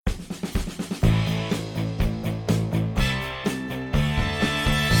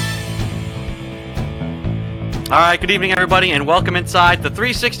All right, good evening, everybody, and welcome inside the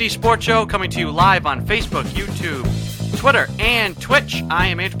 360 Sports Show, coming to you live on Facebook, YouTube, Twitter, and Twitch. I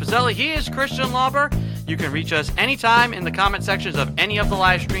am Andrew Pizzelli. He is Christian Lauber. You can reach us anytime in the comment sections of any of the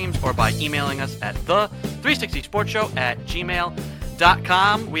live streams or by emailing us at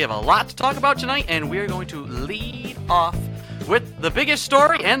the360sportshow@gmail.com. We have a lot to talk about tonight, and we're going to lead off with the biggest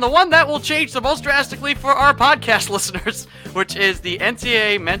story and the one that will change the most drastically for our podcast listeners, which is the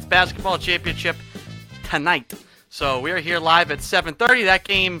NCAA Men's Basketball Championship tonight. So we are here live at 7:30. That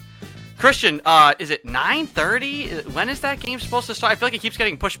game, Christian, is it 9:30? When is that game supposed to start? I feel like it keeps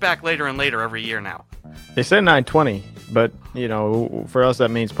getting pushed back later and later every year now. They said 9:20, but, you know, for us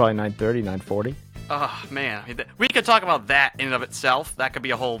that means probably 9:30, 9:40. Oh, man. We could talk about that in and of itself. That could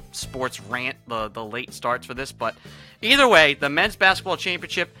be a whole sports rant, the late starts for this. But either way, the Men's Basketball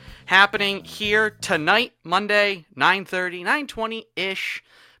Championship happening here tonight, Monday, 9:30, 9:20-ish,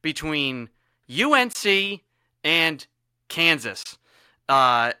 between UNC and Kansas.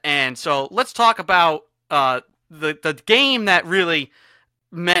 And so let's talk about the game that really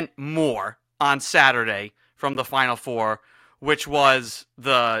meant more on Saturday from the Final Four, which was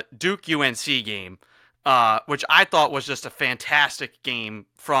the Duke-UNC game, which I thought was just a fantastic game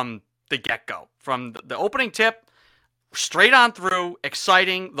from the get-go. From the opening tip, straight on through,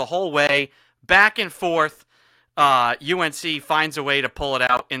 exciting the whole way, back and forth. UNC finds a way to pull it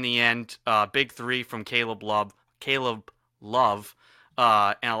out in the end. Big three from Caleb Love,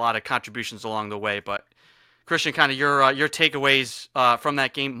 and a lot of contributions along the way. But Christian, kind of your takeaways from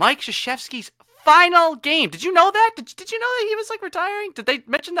that game. Mike Krzyzewski's final game. Did you know that? Did you know that he was like retiring? Did they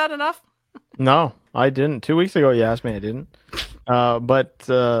mention that enough? No, I didn't. 2 weeks ago, you asked me, I didn't. But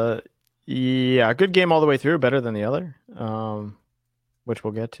yeah, good game all the way through, better than the other, which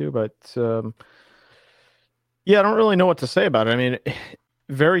we'll get to. But yeah, I don't really know what to say about it. I mean,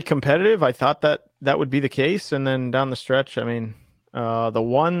 very competitive. I thought that would be the case, and then down the stretch, I mean, the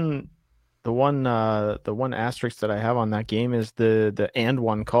one asterisk that I have on that game is the and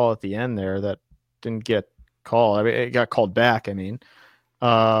one call at the end there that didn't get called. I mean, it got called back. I mean,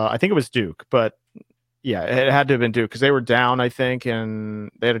 I think it was Duke, but yeah, it had to have been Duke because they were down, I think,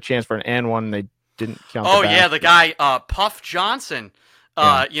 and they had a chance for an and one. And they didn't count. Oh yeah, the guy Puff Johnson.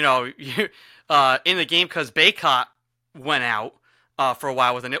 You know, in the game because Baycott went out for a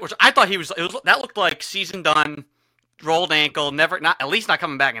while with an which I thought that looked like season done, rolled ankle, at least not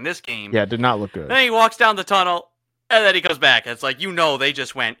coming back in this game. Yeah, it did not look good. Then he walks down the tunnel, and then he goes back. It's like, they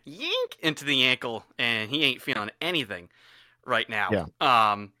just went yink into the ankle, and he ain't feeling anything right now. Yeah.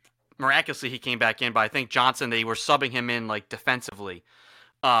 Miraculously, he came back in, but I think Johnson, they were subbing him in like defensively.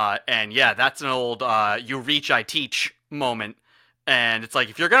 And yeah, that's an old you reach, I teach moment. And it's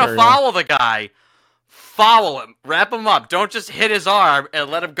like, if you're going to follow the guy, follow him, wrap him up. Don't just hit his arm and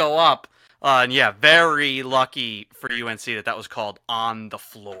let him go up. And yeah, very lucky for UNC that was called on the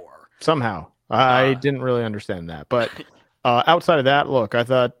floor. Somehow. I didn't really understand that. But outside of that, look, I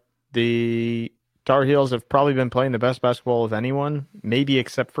thought the Tar Heels have probably been playing the best basketball of anyone, maybe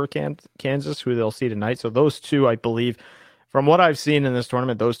except for Kansas, who they'll see tonight. So those two, I believe, from what I've seen in this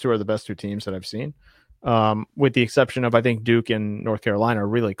tournament, those two are the best two teams that I've seen. With the exception of, I think, Duke and North Carolina are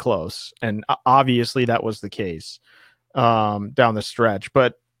really close. And obviously that was the case down the stretch.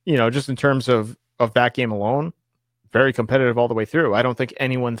 But, you know, just in terms of that game alone, very competitive all the way through. I don't think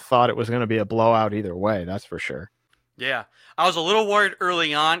anyone thought it was going to be a blowout either way. That's for sure. Yeah. I was a little worried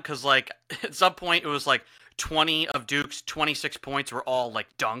early on because, like, at some point it was like 20 of Duke's 26 points were all, like,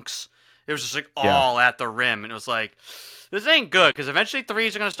 dunks. It was just, like, all at the rim. And it was like, this ain't good because eventually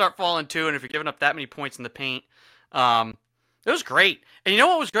threes are going to start falling too. And if you're giving up that many points in the paint, it was great. And you know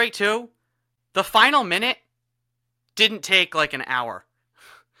what was great too? The final minute didn't take like an hour.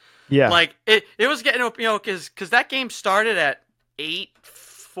 Yeah. Like it was getting, you know, because that game started at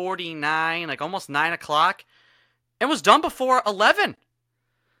 8:49, like almost 9 o'clock, and was done before 11.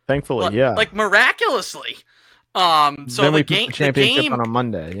 Thankfully, yeah. Like miraculously. So then the game championship on a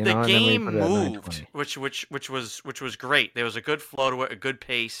Monday, you know, the game moved, which was great. There was a good flow to it, a good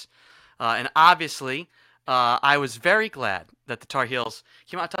pace, and obviously, I was very glad that the Tar Heels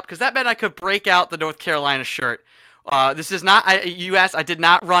came out top because that meant I could break out the North Carolina shirt. This is not. You asked. I did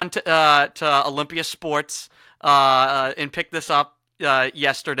not run to Olympia Sports and pick this up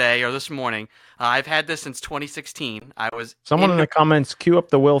yesterday or this morning. I've had this since 2016. Someone in the comments queue up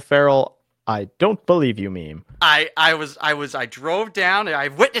the Will Ferrell I don't believe you meme. I drove down. I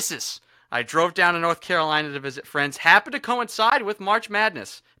have witnesses. I drove down to North Carolina to visit friends. Happened to coincide with March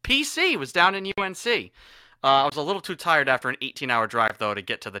Madness. PC was down in UNC. I was a little too tired after an 18-hour drive, though, to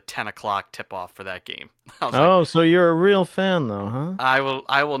get to the 10 o'clock tip-off for that game. So you're a real fan, though, huh?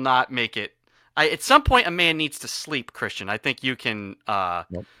 I will not make it At some point, a man needs to sleep, Christian. I think you can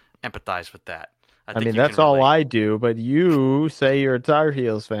Nope. empathize with that. I I think mean, you can that's all relate. I do, but you say you're a Tar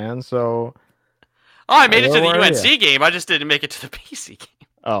Heels fan, so Oh, I made it to the where are you? UNC game. I just didn't make it to the PC game.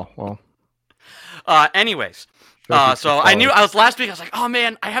 Oh, well. Anyways, Shows so I knew I was last week. I was like, oh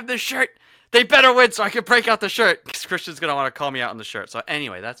man, I have this shirt. They better win so I can break out the shirt because Christian's gonna want to call me out on the shirt. So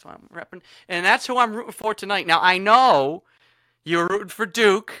anyway, that's what I'm repping, and that's who I'm rooting for tonight. Now I know you're rooting for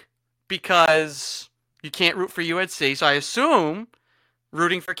Duke because you can't root for UNC. So I assume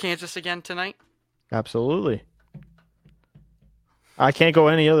rooting for Kansas again tonight. Absolutely. I can't go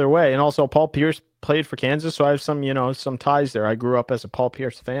any other way. And also, Paul Pierce played for Kansas, so I have some ties there. I grew up as a Paul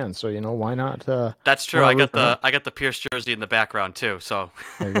Pierce fan, so why not? That's true. I got the Pierce jersey in the background too. So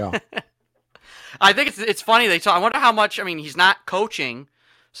there you go. I think it's funny they talk. I wonder how much. I mean, he's not coaching,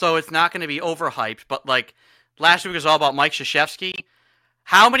 so it's not going to be overhyped. But like last week was all about Mike Krzyzewski.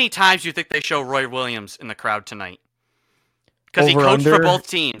 How many times do you think they show Roy Williams in the crowd tonight? Because he coached for both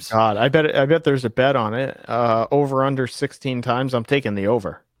teams. God, I bet there's a bet on it. Over under 16 times. I'm taking the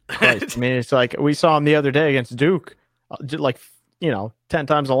over. I mean, it's like we saw him the other day against Duke, like 10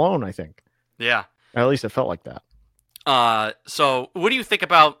 times alone. I think. Yeah. At least it felt like that. So what do you think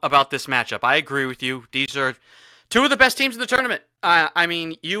about this matchup? I agree with you. These are two of the best teams in the tournament. I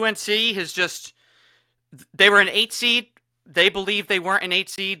mean, UNC they were an 8 seed. They believe they weren't an 8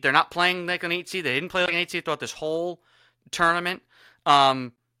 seed. They're not playing like an 8 seed. They didn't play like an 8 seed throughout this whole tournament. I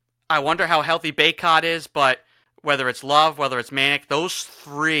wonder how healthy Baycott is, but whether it's Love, whether it's Manek, those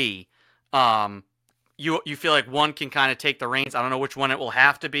three, you feel like one can kind of take the reins. I don't know which one it will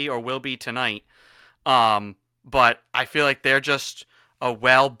have to be or will be tonight. But I feel like they're just a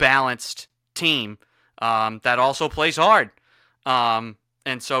well-balanced team that also plays hard. And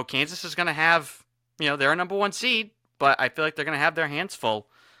so Kansas is going to have, they're a number 1 seed, but I feel like they're going to have their hands full.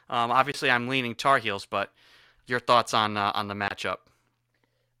 Obviously, I'm leaning Tar Heels, but your thoughts on the matchup?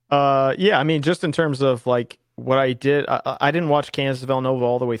 Yeah, I mean, just in terms of like what I did, I didn't watch Kansas Villanova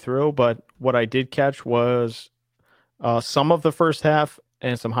all the way through, but what I did catch was some of the first half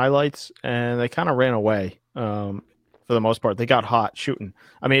and some highlights, and they kind of ran away for the most part. They got hot shooting.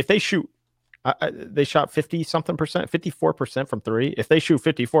 I mean, if they shoot, they shot 50-something percent, 54% from three. If they shoot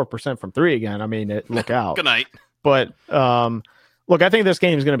 54% from three again, I mean, look out. Good night. But look, I think this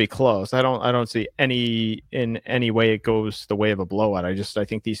game is going to be close. I don't see in any way it goes the way of a blowout. I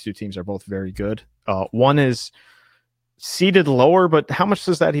think these two teams are both very good. One is seeded lower, but how much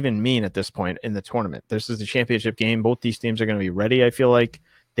does that even mean at this point in the tournament? This is the championship game. Both these teams are going to be ready. I feel like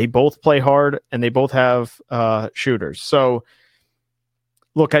they both play hard and they both have shooters. So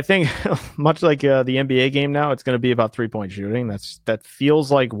look, I think much like the NBA game now, it's going to be about 3-point shooting. That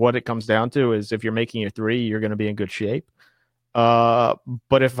feels like what it comes down to is if you're making your three, you're going to be in good shape. But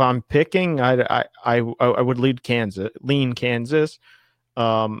if I'm picking, I would lean Kansas.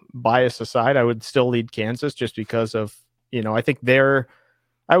 Bias aside, I would still lead Kansas just because of, I think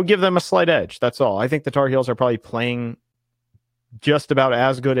I would give them a slight edge. That's all. I think the Tar Heels are probably playing just about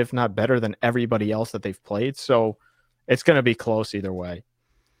as good, if not better, than everybody else that they've played. So it's going to be close either way.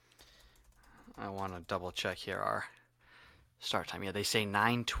 I want to double check here our start time. Yeah, they say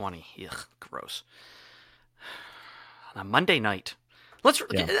 9:20. Ugh, gross. On a Monday night.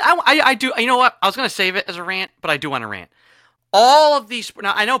 I do. You know what? I was going to save it as a rant, but I do want to rant. All of these.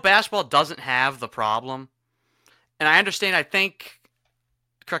 Now, I know basketball doesn't have the problem. And I understand, I think,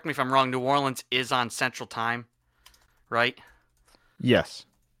 correct me if I'm wrong, New Orleans is on Central Time, right? Yes.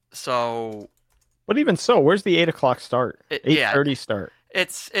 So. But even so, where's the 8 o'clock start? 8:30 start.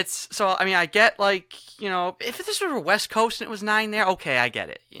 It's so, I mean, I get like, if this were West Coast and it was 9 there, okay, I get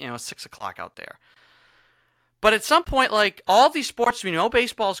it. 6 o'clock out there. But at some point, like, all these sports,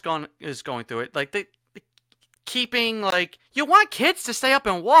 baseball is going through it. Like, keeping, like, you want kids to stay up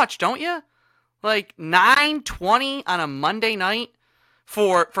and watch, don't you? Like, 9:20 on a Monday night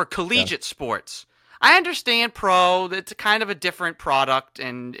for collegiate sports. I understand pro, it's kind of a different product,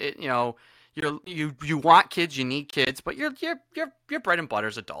 and you want kids, you need kids, but your bread and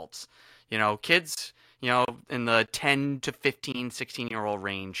butter's adults. Kids, in the 10 to 15, 16-year-old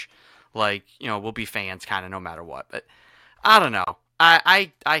range, like, we'll be fans kind of no matter what. But I don't know.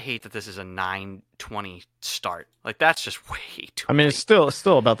 I hate that this is a 9:20 start. Like, that's just way too late. It's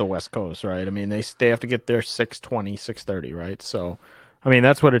still about the West Coast, right? I mean, they have to get there 6:20, 6:30, right? So, I mean,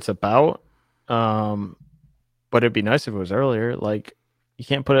 that's what it's about. But it'd be nice if it was earlier. Like, you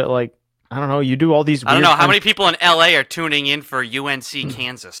can't put it like, I don't know. You do all these. I don't know how many people in LA are tuning in for UNC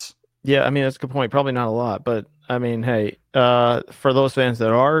Kansas. Yeah, I mean, that's a good point. Probably not a lot, but I mean, hey, for those fans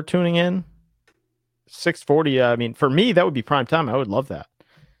that are tuning in, 6:40. I mean, for me, that would be prime time. I would love that.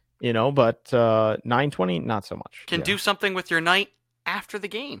 but 9:20, not so much. Can do something with your night after the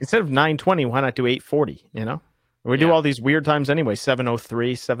game. Instead of 9:20, why not do 8:40? We do all these weird times anyway.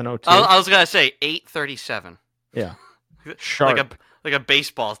 7:03, 7:02. I was gonna say 8:37. Yeah, sharp. like a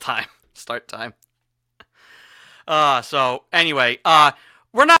baseball time start time. So anyway,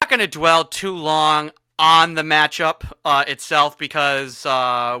 we're not gonna dwell too long on the matchup itself because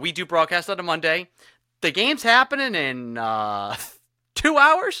we do broadcast on a Monday. The game's happening in 2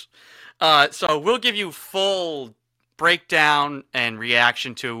 hours, so we'll give you full breakdown and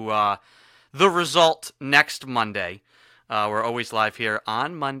reaction to the result next Monday. We're always live here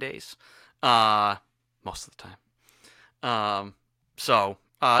on Mondays, most of the time. So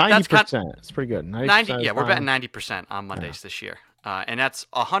 90%. It's pretty good. 90. Yeah, we're betting 90% on Mondays this year, and that's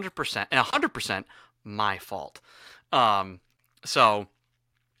 100%, and 100% my fault. So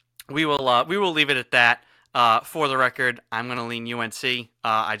we will leave it at that. For the record, I'm going to lean UNC.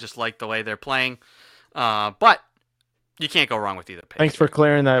 I just like the way they're playing, but you can't go wrong with either pick. Thanks for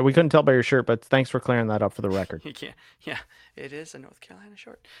clearing that. We couldn't tell by your shirt, but thanks for clearing that up for the record. You can't. Yeah, it is a North Carolina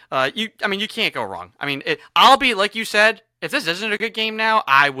shirt. You can't go wrong. I'll be, like you said, if this isn't a good game now,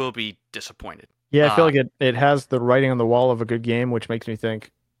 I will be disappointed. Yeah, I feel like it has the writing on the wall of a good game, which makes me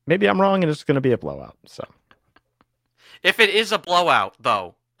think maybe I'm wrong and it's going to be a blowout. So, if it is a blowout,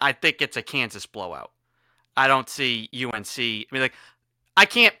 though, I think it's a Kansas blowout. I don't see UNC. I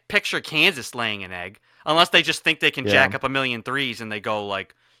can't picture Kansas laying an egg unless they just think they can jack up a million threes and they go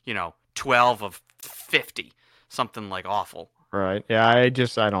 12 of 50, something awful. Right. Yeah, I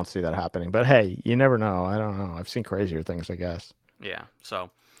don't see that happening. But hey, you never know. I don't know. I've seen crazier things, I guess. Yeah. So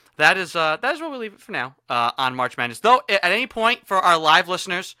that is where we leave it for now on March Madness. Though at any point for our live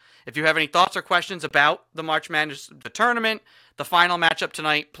listeners, if you have any thoughts or questions about the March Madness, the tournament, the final matchup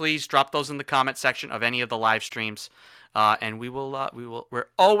tonight, please drop those in the comment section of any of the live streams. And we're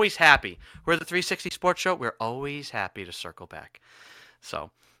always happy. We're the 360 Sports Show. We're always happy to circle back. So,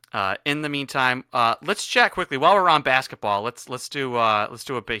 in the meantime, let's chat quickly while we're on basketball. Let's do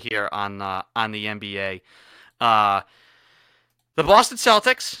a bit here on the NBA. The Boston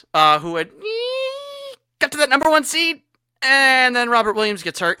Celtics, who had got to that number 1 seed, and then Robert Williams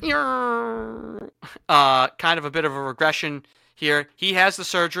gets hurt. Kind of a bit of a regression here. He has the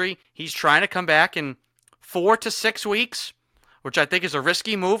surgery. He's trying to come back in 4 to 6 weeks, which I think is a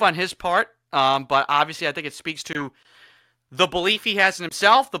risky move on his part. But obviously, I think it speaks to the belief he has in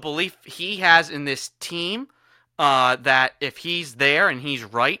himself, the belief he has in this team, that if he's there and he's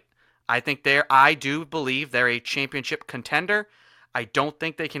right, I do believe they're a championship contender. I don't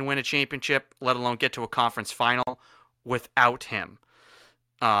think they can win a championship, let alone get to a conference final, without him.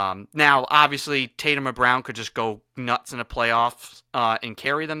 Now, obviously, Tatum or Brown could just go nuts in the playoffs and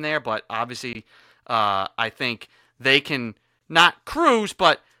carry them there, but obviously, I think they can not cruise,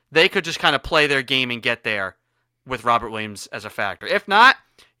 but they could just kind of play their game and get there with Robert Williams as a factor. If not,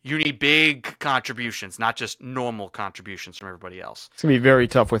 you need big contributions, not just normal contributions from everybody else. It's gonna be very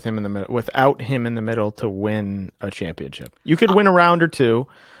tough with him in the middle, without him in the middle, to win a championship. You could win a round or two.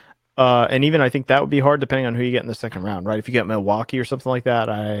 And even I think that would be hard depending on who you get in the second round, right? If you get Milwaukee or something like that,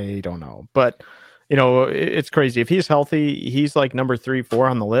 I don't know. But, it's crazy. If he's healthy, he's like number 3, 4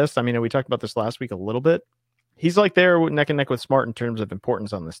 on the list. We talked about this last week a little bit. He's like there neck and neck with Smart in terms of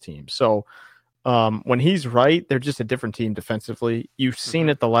importance on this team. So when he's right, they're just a different team defensively. You've seen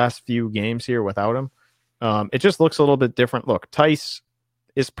it the last few games here without him. It just looks a little bit different. Look, Tice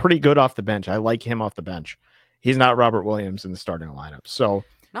is pretty good off the bench. I like him off the bench. He's not Robert Williams in the starting lineup. So,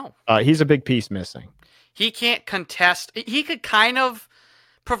 no, he's a big piece missing. He can't contest. He could kind of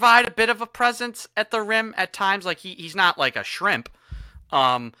provide a bit of a presence at the rim at times. He's not like a shrimp.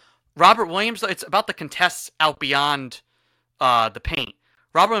 Robert Williams, it's about the contests out beyond the paint.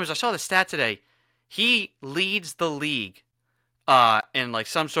 Robert Williams, I saw the stat today. He leads the league in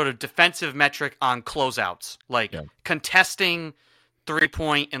some sort of defensive metric on closeouts, contesting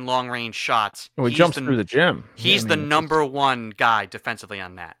 3-point and long-range shots. Well, he jumps through the gym. He's the number 1 guy defensively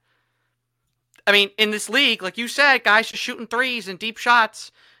on that. In this league, like you said, guys are shooting threes and deep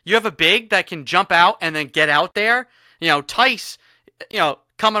shots. You have a big that can jump out and then get out there. Tice,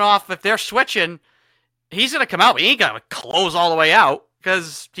 coming off, if they're switching, he's going to come out. He ain't going to close all the way out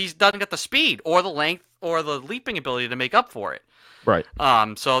because he doesn't get the speed or the length or the leaping ability to make up for it. Right.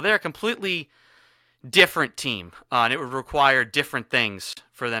 So they're a completely different team, and it would require different things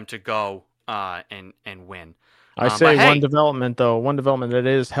for them to go and win. I say one development that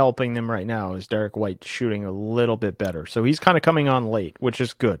is helping them right now is Derek White shooting a little bit better. So he's kind of coming on late, which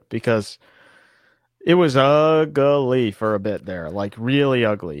is good because It was ugly for a bit there, like really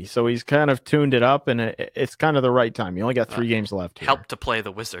ugly. So he's kind of tuned it up, and it's kind of the right time. You only got 3 games left here. Help to play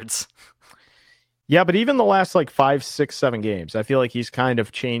the Wizards. Yeah, but even the last like 5, 6, 7 games, I feel like he's kind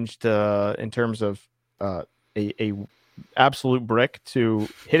of changed in terms of a absolute brick to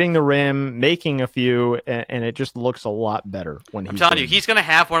hitting the rim, making a few, and it just looks a lot better when I'm telling you, he's going to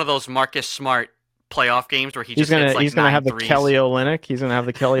have one of those Marcus Smart playoff games where he's gonna hits like he's gonna have threes. the Kelly Olynyk. He's gonna have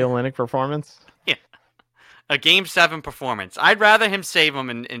the Kelly Olynyk performance. Yeah, a Game 7 performance. I'd rather him save him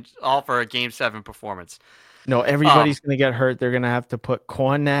and offer a Game 7 performance. No, everybody's gonna get hurt. They're gonna have to put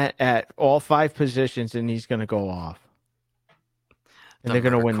Kornet at all 5 positions, and he's gonna go off, and they're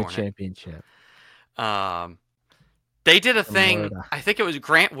gonna win the championship. They did a thing. I think it was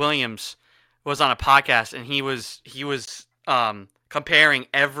Grant Williams was on a podcast, and he was comparing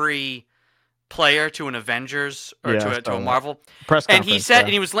every player to an Avengers or to a Marvel press conference, and he said,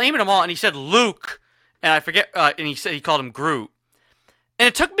 and he was naming them all, and he said Luke, and I forget, and he said he called him Groot, and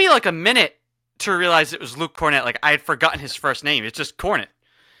it took me like a minute to realize it was Luke Cornett. Like I had forgotten his first name. It's just Cornett.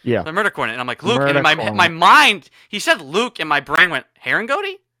 Yeah, the Murder Cornett, and I'm like Luke, and in my mind he said Luke, and my brain went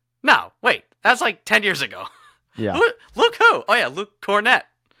Herringody. No, wait, that's like 10 years ago. Yeah, Luke who? Oh yeah, Luke Cornett.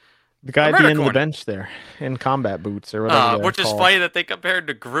 The guy at the end of the bench there in combat boots or whatever. Which is funny that they compared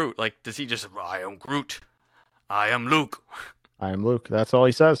to Groot. Like, does he just, I am Groot. I am Luke. I am Luke. That's all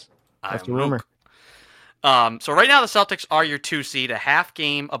he says. That's the rumor. So right now the Celtics are your 2 seed, a half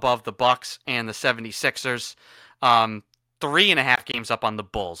game above the Bucks and the 76ers. 3.5 games up on the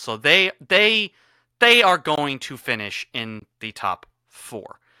Bulls. So they are going to finish in the top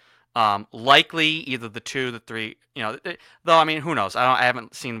 4. Likely either the 2, the 3, though, I mean, who knows? I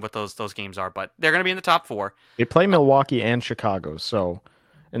haven't seen what those games are, but they're going to be in the top 4. They play Milwaukee and Chicago, so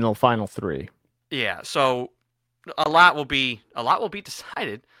in the final 3. Yeah, so a lot will be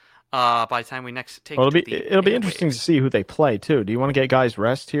decided by the time we next take. Well, it'll be interesting to see who they play too. Do you want to get guys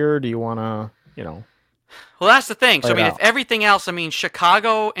rest here? Do you want to, Well, that's the thing. So I mean, if everything else, I mean,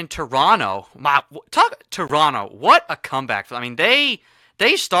 Chicago and Toronto. Toronto, what a comeback! I mean, they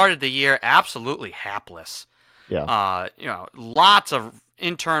started the year absolutely hapless. Yeah. Lots of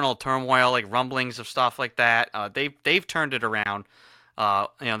internal turmoil, like rumblings of stuff like that. They've turned it around.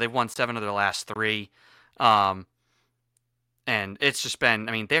 They've won 7 of their last 3. And it's just been,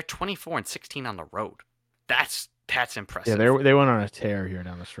 I mean, they're 24-16 on the road. That's impressive. Yeah, they went on a tear here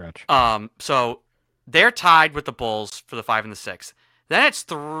down the stretch. So they're tied with the Bulls for the 5 and the 6. Then it's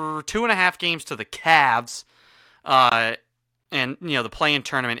 2.5 games to the Cavs. And, the play-in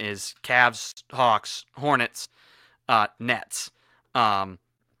tournament is Cavs, Hawks, Hornets, Nets. I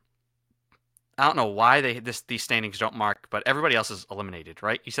don't know why these standings don't mark, but everybody else is eliminated,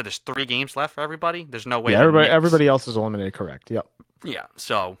 right? You said there's 3 games left for everybody? There's no way. Yeah, everybody else is eliminated, correct. Yep. Yeah,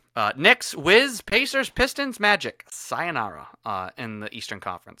 so Knicks, Wiz, Pacers, Pistons, Magic, sayonara in the Eastern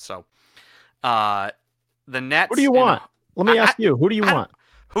Conference. So the Nets... Who do you want? Let me ask you, who do you want?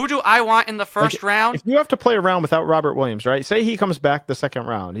 Who do I want in the first round? If you have to play around without Robert Williams, right? Say he comes back the second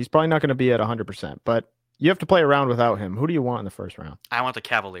round. He's probably not going to be at 100%, but you have to play around without him. Who do you want in the first round? I want the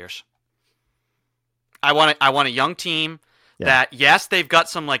Cavaliers. I want a young team that, yes, they've got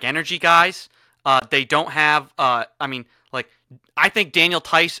some like energy guys. They don't have, I think Daniel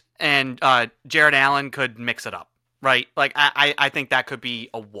Tice and Jared Allen could mix it up, right? Like, I think that could be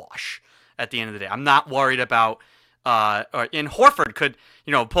a wash at the end of the day. I'm not worried about, and Horford could,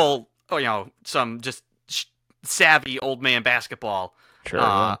 pull, some just savvy old man basketball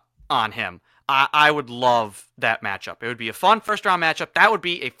on him. I would love that matchup. It would be a fun first round matchup. That would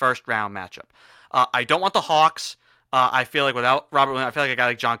be a first round matchup. I don't want the Hawks. I feel like without Robert Williams, I feel like a guy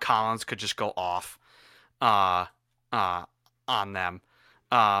like John Collins could just go off on them.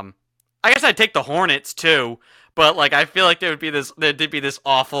 I guess I'd take the Hornets too, but like I feel like there'd be this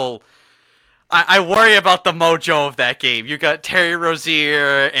awful. I worry about the mojo of that game. You got Terry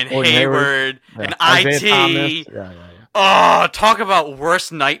Rozier and Hayward and IT. Oh, talk about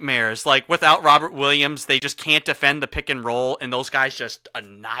worst nightmares. Like, without Robert Williams, they just can't defend the pick and roll, and those guys just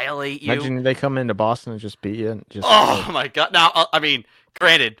annihilate you. Imagine they come into Boston and just beat you. My God. Now, I mean,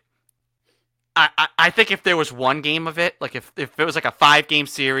 granted, I think if there was one game of it, like if it was like a 5-game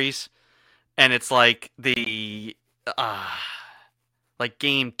series, and it's like the, like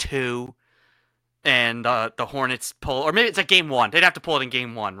game 2, and the Hornets pull, or maybe it's like game 1. They'd have to pull it in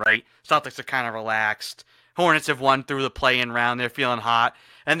game 1, right? Celtics are kind of relaxed. Hornets have won through the play-in round. They're feeling hot.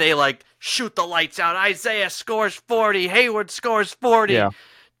 And they, like, shoot the lights out. Isaiah scores 40. Hayward scores 40. Yeah.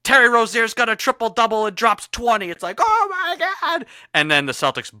 Terry Rozier's got a triple-double and drops 20. It's like, oh, my God. And then the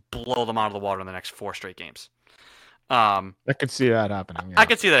Celtics blow them out of the water in the next 4 straight games. I could see that happening. I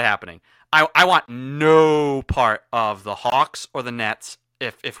could see that happening. I want no part of the Hawks or the Nets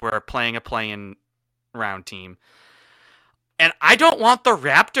if we're playing a play-in round team. And I don't want the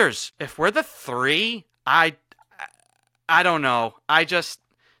Raptors. If we're the 3, I don't know.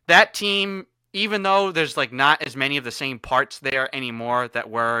 That team, even though there's like not as many of the same parts there anymore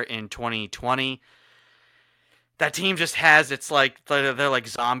that were in 2020, that team just has, it's like they're like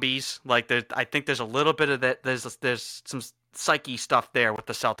zombies. Like I think there's a little bit of that. There's some psyche stuff there with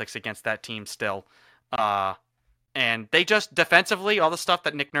the Celtics against that team still. And they just defensively, all the stuff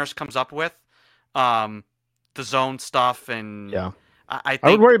that Nick Nurse comes up with, the zone stuff, and yeah, I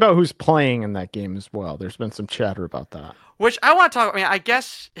would worry about who's playing in that game as well. There's been some chatter about that, which I want to talk. I mean, I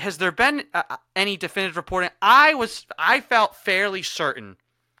guess has there been any definitive reporting? I felt fairly certain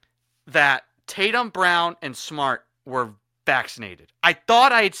that Tatum, Brown, and Smart were vaccinated. I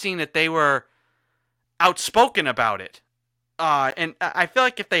thought I had seen that they were outspoken about it, and I feel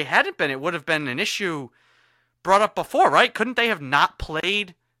like if they hadn't been, it would have been an issue brought up before, right? Couldn't they have not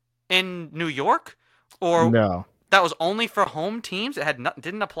played in New York? Or no, that was only for home teams. It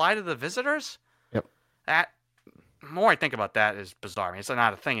didn't apply to the visitors. Yep. That more I think about that is bizarre. I mean, it's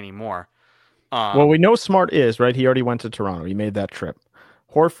not a thing anymore. Well, we know Smart is right. He already went to Toronto. He made that trip.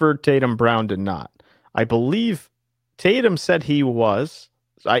 Horford, Tatum, Brown did not. I believe Tatum said he was.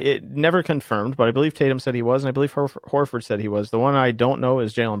 It never confirmed, but I believe Tatum said he was, and I believe Horford said he was. The one I don't know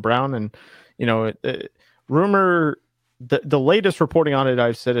is Jaylen Brown, and rumor. The latest reporting on it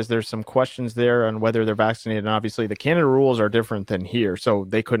I've said is there's some questions there on whether they're vaccinated. And obviously the Canada rules are different than here. So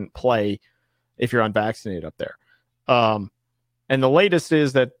they couldn't play if you're unvaccinated up there. And the latest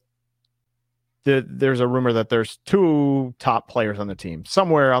is that there's a rumor that there's 2 top players on the team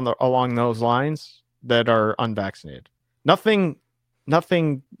somewhere along those lines that are unvaccinated. Nothing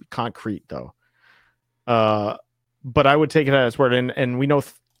concrete though. But I would take it as word. And we know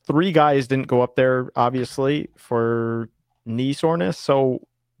 3 guys didn't go up there, obviously, for knee soreness. So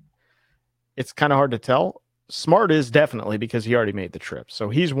it's kind of hard to tell. Smart is definitely, because he already made the trip. So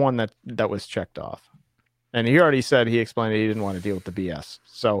he's one that was checked off. And he already said, he explained that he didn't want to deal with the BS.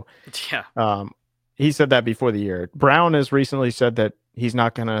 So yeah, he said that before the year. Brown has recently said that he's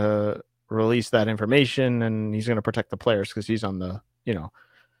not going to release that information and he's going to protect the players because he's on the,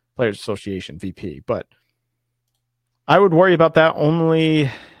 Players Association VP. But I would worry about that only.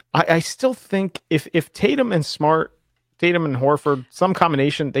 I still think if Tatum and Horford, some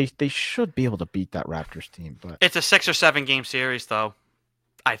combination, they should be able to beat that Raptors team. But it's a 6 or 7 game series, though.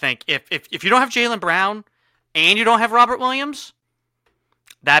 I think if you don't have Jaylen Brown and you don't have Robert Williams,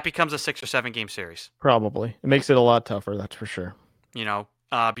 that becomes a 6 or 7 game series. Probably it makes it a lot tougher. That's for sure.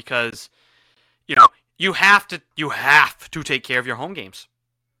 Because you have to take care of your home games.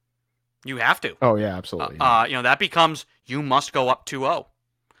 You have to. Oh yeah, absolutely. That becomes you must go up 2-0.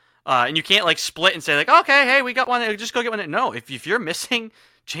 And you can't split and say okay, hey, we got one. Just go get one. No, if you're missing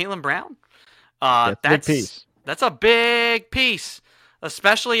Jaylen Brown, that's a big piece.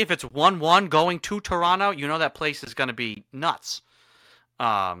 Especially if it's 1-1 going to Toronto, that place is going to be nuts.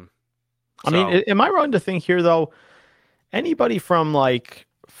 I mean, am I wrong to think here though? Anybody from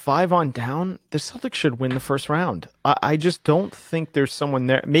 5 on down, the Celtics should win the first round. I just don't think there's someone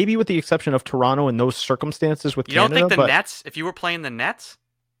there. Maybe with the exception of Toronto in those circumstances with Canada. You don't think the Nets? If you were playing the Nets?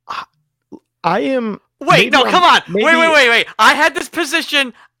 I am. Wait, no, come on. Wait. I had this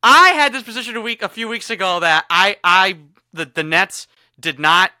position a few weeks ago that the Nets did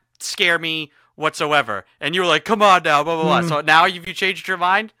not scare me whatsoever, and you were like, "Come on now, blah blah blah." So now you changed your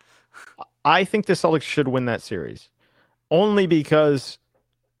mind? I think the Celtics should win that series, only because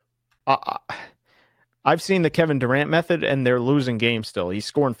I've seen the Kevin Durant method, and they're losing games still. He's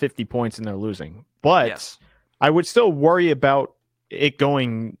scoring 50 points, and they're losing. But yes. I would still worry about it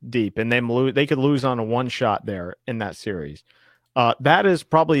going deep, and they could lose on a one shot there in that series. That is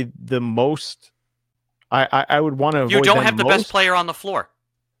probably the most I would want to avoid. You don't have the best player on the floor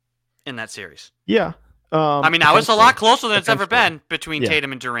in that series. Yeah. Now it's a lot closer than it's ever been between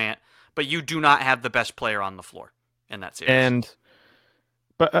Tatum and Durant, but you do not have the best player on the floor in that series.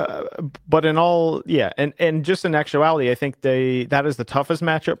 But in all, and just in actuality, I think that is the toughest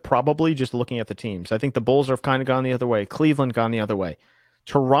matchup, probably just looking at the teams. I think the Bulls have kind of gone the other way. Cleveland gone the other way.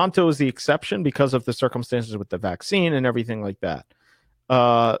 Toronto is the exception because of the circumstances with the vaccine and everything like that.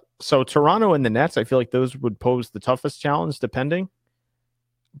 So Toronto and the Nets, I feel like those would pose the toughest challenge, depending.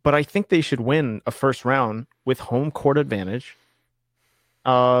 But I think they should win a first round with home court advantage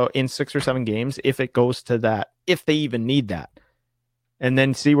in 6 or 7 games if it goes to that, if they even need that. And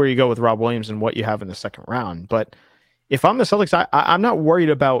then see where you go with Rob Williams and what you have in the second round. But if I'm the Celtics, I'm not worried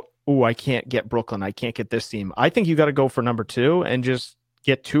about "Ooh, I can't get Brooklyn. I can't get this team." I think you got to go for number 2 and just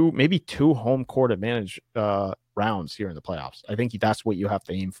get maybe two home court advantage rounds here in the playoffs. I think that's what you have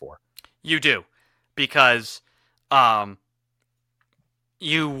to aim for. You do, because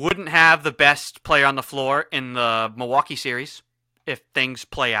you wouldn't have the best player on the floor in the Milwaukee series if things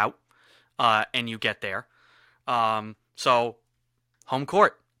play out and you get there. So home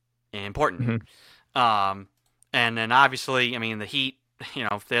court, important. Mm-hmm. And then obviously, I mean, the Heat,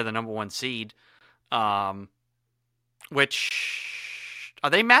 if they're the number 1 seed, which are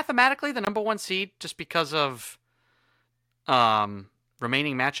they mathematically the number 1 seed just because of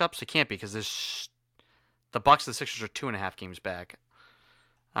remaining matchups? It can't be, because there's the Bucks and the Sixers are 2.5 games back.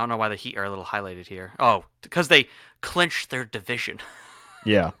 I don't know why the Heat are a little highlighted here. Oh, because they clinched their division.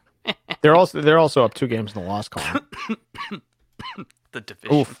 Yeah, they're also up 2 games in the loss column. The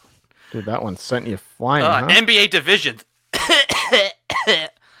division. Oof. Dude, that one sent you flying. NBA division.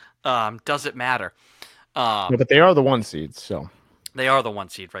 Does it matter? Yeah, but they are the 1 seeds, so they are the 1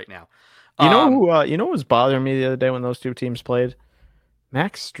 seed right now. You know what was bothering me the other day when those 2 teams played?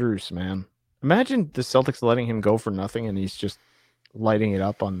 Max Strus, man. Imagine the Celtics letting him go for nothing, and he's just lighting it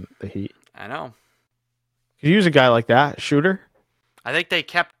up on the Heat. I know. Could you use a guy like that, shooter? I think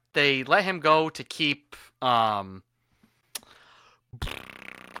they let him go to keep. I'm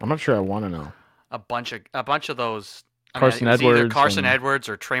not sure I want to know. A bunch of those. Carson Edwards. Either Carson Edwards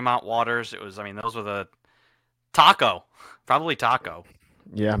or Tremont Waters. Those were the Taco. Probably Taco.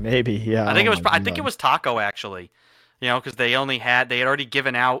 Yeah, maybe. Yeah. I think it was Taco, actually. Because they had already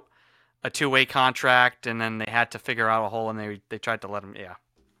given out a 2-way contract, and then they had to figure out a hole, and they tried to let him. Yeah.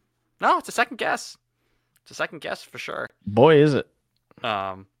 No, it's a second guess. It's a second guess for sure. Boy, is it.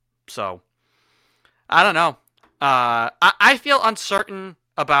 So I don't know. I feel uncertain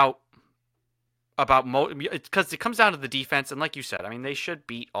about because it comes down to the defense, and like you said, I mean, they should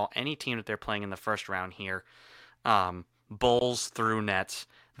beat any team that they're playing in the first round here. Bulls through Nets,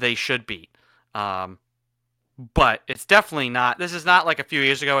 they should beat. But it's definitely not. This is not like a few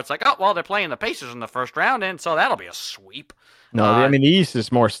years ago. It's like, oh well, they're playing the Pacers in the first round, and so that'll be a sweep. No, I mean the East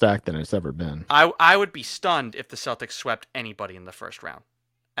is more stacked than it's ever been. I would be stunned if the Celtics swept anybody in the first round.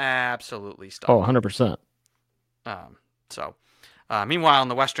 Absolutely stunned. Oh, 100%. Meanwhile, in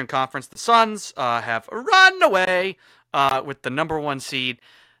the Western Conference, the Suns have run away with the number 1 seed.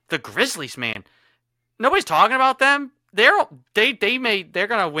 The Grizzlies, man, nobody's talking about them. They're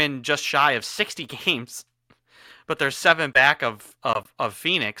gonna win just shy of 60 games, but they're 7 back of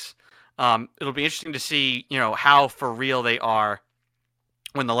Phoenix. It'll be interesting to see, how for real they are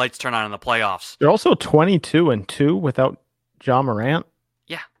when the lights turn on in the playoffs. They're also 22-2 without Ja Morant.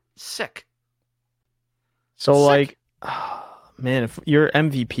 Yeah, sick. So sick. Man, if you're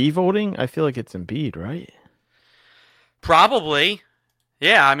MVP voting, I feel like it's Embiid, right? Probably.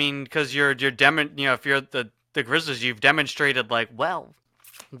 Yeah, I mean, because if you're the Grizzlies, you've demonstrated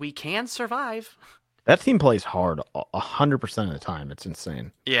we can survive. That team plays hard 100% of the time. It's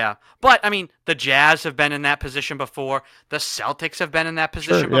insane. Yeah, but I mean, the Jazz have been in that position before. The Celtics have been in that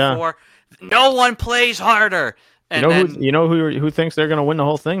position before. Yeah. No one plays harder. And who thinks they're going to win the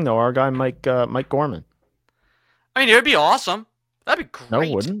whole thing though? Our guy Mike Gorman. I mean, it would be awesome. That'd be great.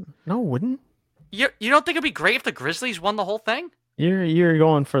 No, wouldn't. You don't think it'd be great if the Grizzlies won the whole thing? You're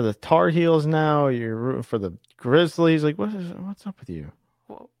going for the Tar Heels now. You're rooting for the Grizzlies. Like, what's up with you?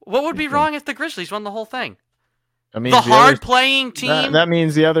 What would be wrong if the Grizzlies won the whole thing? I mean, the hard-playing team. That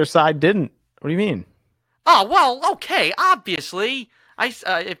means the other side didn't. What do you mean? Oh well, okay. Obviously,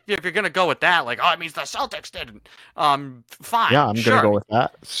 if you're gonna go with that, it means the Celtics didn't. Fine. Yeah, I'm gonna go with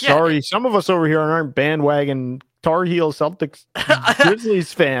that. Sorry, some of us over here aren't bandwagon Tar Heel Celtics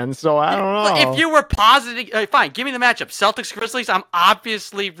Grizzlies fans, so I don't know. If you were positive, fine, give me the matchup. Celtics Grizzlies. I'm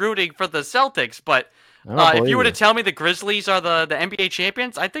obviously rooting for the Celtics, but if you were to tell me the Grizzlies are the NBA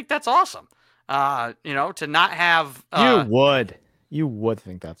champions, I think that's awesome. To not have you would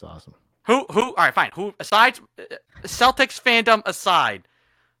think that's awesome. Who? All right, fine. Who aside Celtics fandom aside,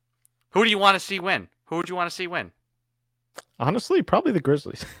 who do you want to see win? Who would you want to see win? Honestly, probably the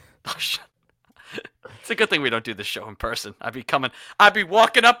Grizzlies. Oh, shit. It's a good thing we don't do this show in person. I'd be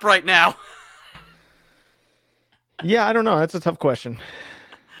walking up right now. Yeah, I don't know. That's a tough question.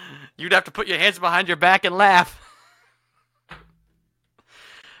 You'd have to put your hands behind your back and laugh.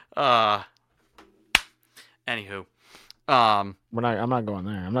 Anywho. I'm not going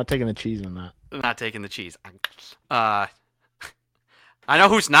there. I'm not taking the cheese on that. I'm not taking the cheese. I know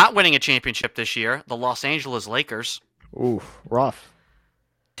who's not winning a championship this year. The Los Angeles Lakers. Oof, rough.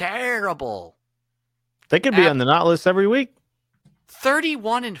 Terrible. They could be on the not list every week.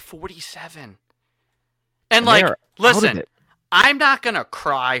 31-47. And listen, I'm not going to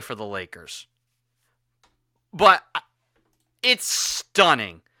cry for the Lakers, but it's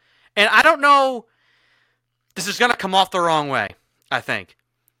stunning. And I don't know, this is going to come off the wrong way, I think.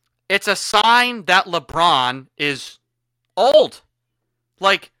 It's a sign that LeBron is old.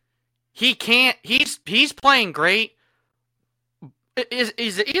 Like, he can't, he's playing great.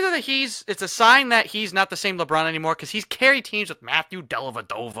 Is it either that it's a sign that he's not the same LeBron anymore, because he's carried teams with Matthew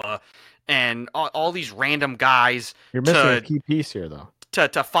Dellavedova and all these random guys. You're missing a key piece here, though.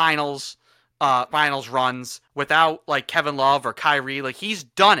 To finals runs without like Kevin Love or Kyrie. Like, he's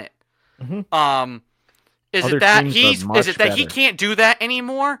done it. Mm-hmm. Is it that he can't do that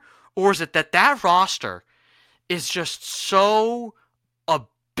anymore, or is it that roster is just so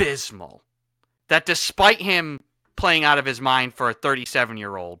abysmal that despite him playing out of his mind for a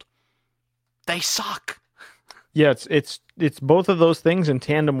 37-year-old, they suck? Yeah, it's both of those things in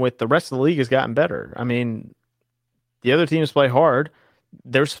tandem with the rest of the league has gotten better. I mean, the other teams play hard.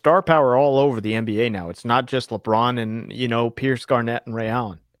 There's star power all over the NBA now. It's not just LeBron and, Pierce, Garnett, and Ray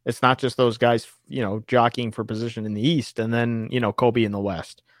Allen. It's not just those guys, jockeying for position in the East and then, Kobe in the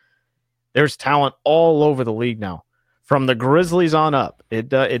West. There's talent all over the league now. From the Grizzlies on up, it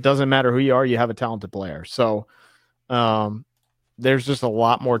doesn't matter who you are, you have a talented player. So there's just a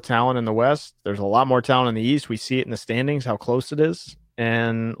lot more talent in the West. There's a lot more talent in the East. We see it in the standings, how close it is.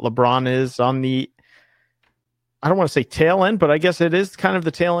 And LeBron is on the, I don't want to say tail end, but I guess it is kind of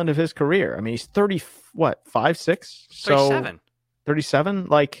the tail end of his career. I mean, he's 5, 6? So 37. 37?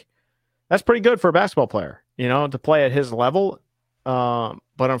 Like, that's pretty good for a basketball player, to play at his level. But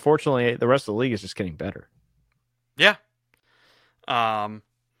unfortunately, the rest of the league is just getting better. Yeah. And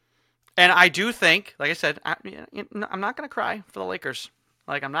I do think, like I said, I'm not going to cry for the Lakers.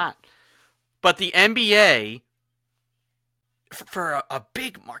 Like, I'm not. But the NBA, for a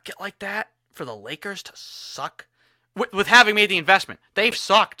big market like that, for the Lakers to suck, with having made the investment, they've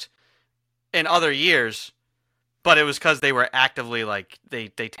sucked in other years, but it was because they were actively, like, they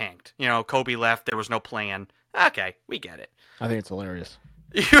tanked. Kobe left, there was no plan. Okay, we get it. I think it's hilarious.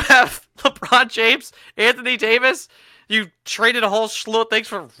 You have LeBron James, Anthony Davis. You traded a whole slew of things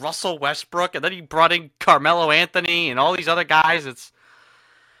for Russell Westbrook, and then you brought in Carmelo Anthony and all these other guys. It's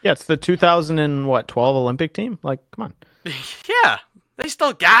the 2012 Olympic team. Like, come on. Yeah, they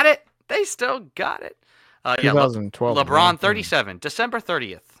still got it. 2012. LeBron, 37. December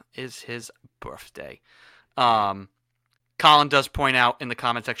 30th is his birthday. Colin does point out in the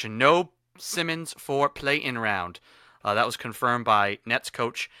comment section, no Simmons for play-in round. That was confirmed by Nets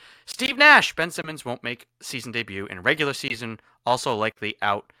coach Steve Nash. Ben Simmons won't make season debut in regular season, also likely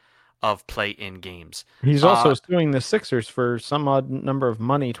out of play-in games. He's also suing the Sixers for some odd number of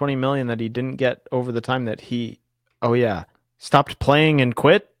money, $20 million, that he didn't get over the time that he, stopped playing and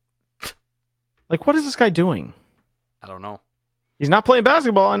quit. Like, what is this guy doing? I don't know. He's not playing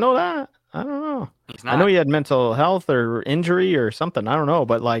basketball. I know that. I don't know. He's not. I know he had mental health or injury or something. I don't know,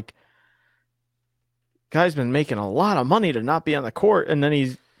 but like, guy's been making a lot of money to not be on the court, and then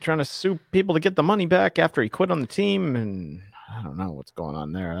he's trying to sue people to get the money back after he quit on the team, and I don't know what's going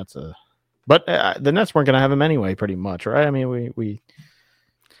on there. But the Nets weren't going to have him anyway, pretty much, right? I mean, we.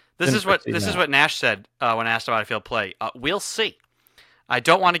 This is what Nash said when asked about if he'll play. We'll see. I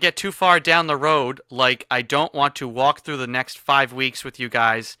don't want to get too far down the road. Like, I don't want to walk through the next 5 weeks with you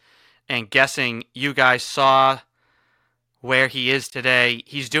guys and guessing you guys saw where he is today.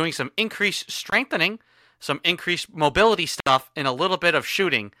 He's doing some increased strengthening, some increased mobility stuff, and a little bit of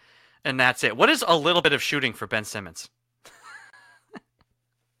shooting, and that's it. What is a little bit of shooting for Ben Simmons?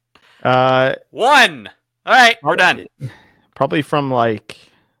 1. All right, we're done. Probably from, like,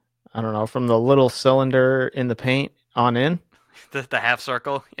 I don't know, from the little cylinder in the paint on in. The half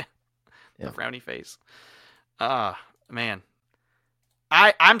circle. Yeah. Yeah. The frowny face. Man.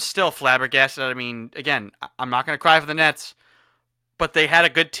 I'm still flabbergasted. I mean, again, I'm not going to cry for the Nets, but they had a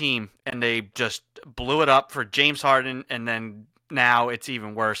good team, and they just blew it up for James Harden, and then now it's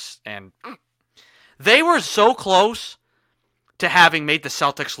even worse. And they were so close to having made the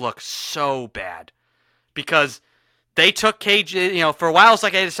Celtics look so bad, because they took KG, for a while it's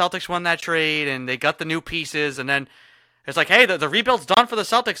like, hey, the Celtics won that trade, and they got the new pieces, and then it's like, hey, the rebuild's done for the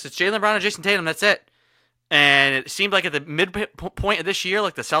Celtics. It's Jaylen Brown and Jason Tatum, that's it. And it seemed like at the midpoint of this year,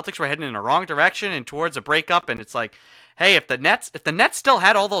 like the Celtics were heading in the wrong direction and towards a breakup, and it's like, hey, if the Nets still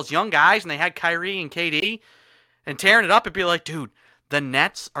had all those young guys and they had Kyrie and KD and tearing it up, it'd be like, dude, the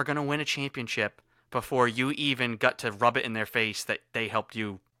Nets are going to win a championship before you even got to rub it in their face that they helped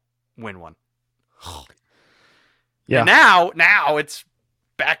you win one. Yeah. And now it's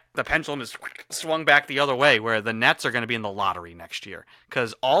back. The pendulum is swung back the other way, where the Nets are going to be in the lottery next year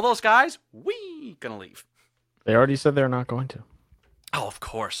because all those guys, going to leave. They already said they're not going to. Oh, of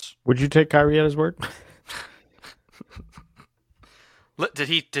course. Would you take Kyrie at his word? Did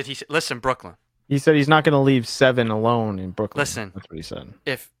he listen, Brooklyn? He said he's not going to leave 7 alone in Brooklyn. Listen, that's what he said.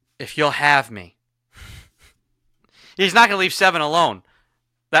 If you'll have me, he's not going to leave 7 alone.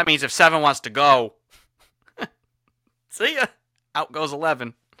 That means if 7 wants to go, see ya. Out goes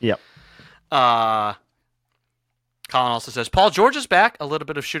 11. Yep. Colin also says Paul George is back. A little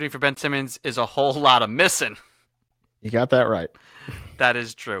bit of shooting for Ben Simmons is a whole lot of missing. You got that right. That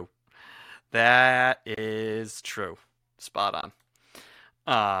is true. That is true. Spot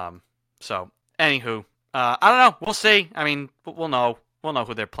on. So, anywho, I don't know. We'll see. I mean, we'll know. We'll know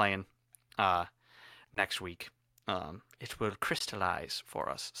who they're playing next week. It will crystallize for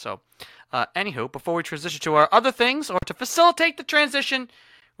us. So, anywho, before we transition to our other things, or to facilitate the transition,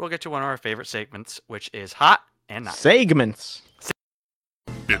 we'll get to one of our favorite segments, which is Hot and Not. Segments.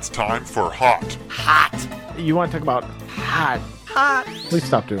 It's time for Hot. Hot. You want to talk about hot? Hot. Please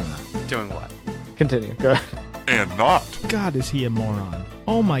stop doing that. Doing what? Continue. Go ahead. And Not. God, is he a moron?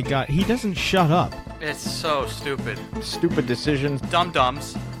 Oh my God, he doesn't shut up. It's so stupid. Stupid decisions.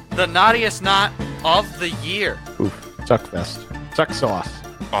 Dum-dums. The naughtiest knot of the year. Oof. Suck fest. Suck sauce.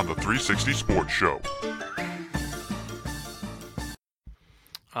 On the 360 Sports Show.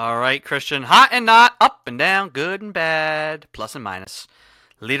 All right, Christian. Hot and not, up and down, good and bad, plus and minus.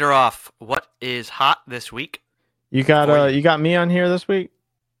 Lead her off. What is hot this week? You got me on here this week?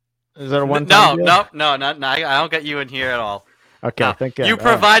 Is that a one? No, I don't get you in here at all. Okay, No. thank God. You All right.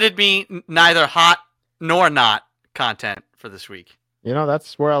 provided me neither hot nor not content for this week. You know,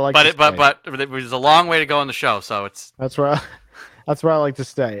 that's where I like. But to stay. but it was a long way to go on the show, so it's That's where I like to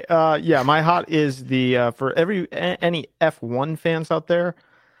stay. Yeah, my hot is the for any F1 fans out there,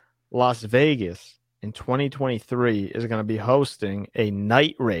 Las Vegas in 2023 is going to be hosting a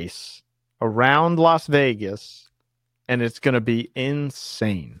night race around Las Vegas, and it's going to be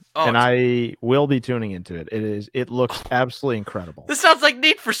insane. Oh, and I will be tuning into it. It looks absolutely incredible. this sounds like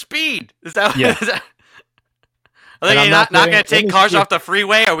Need for Speed. Is that? Yeah. Is that... Are And they I'm not not going to getting take any cars skip- off the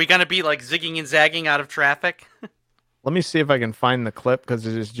freeway? Are we going to be like zigging and zagging out of traffic? Let me see if I can find the clip because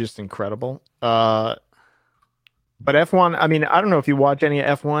it is just incredible. But F1, I mean, I don't know if you watch any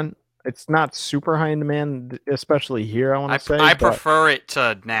F1. It's not super high in demand, especially here, I want to say. I but prefer it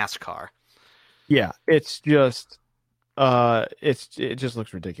to NASCAR. yeah, it's just it just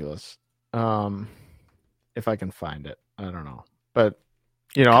looks ridiculous. If I can find it. I don't know. But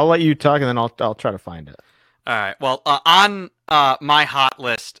I'll let you talk and then I'll try to find it. All right. Well, on my hot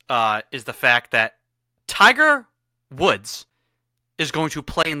list is the fact that Tiger Woods is going to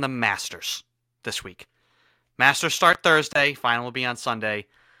play in the Masters this week. Masters start Thursday. Final will be on Sunday.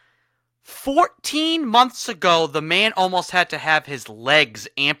 14 months ago, the man almost had to have his legs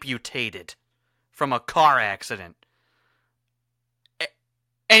amputated from a car accident.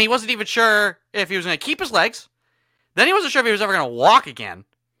 And he wasn't even sure if he was going to keep his legs. Then he wasn't sure if he was ever going to walk again.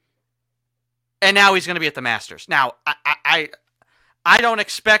 And now he's going to be at the Masters. Now, I don't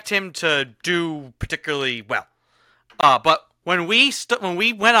expect him to do particularly well. But when we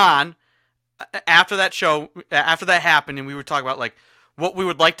went on after that show, after that happened, and we were talking about like what we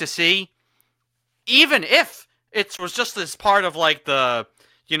would like to see, even if it was just this part of like the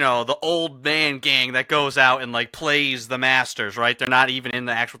old man gang that goes out and like plays the Masters, right? They're not even in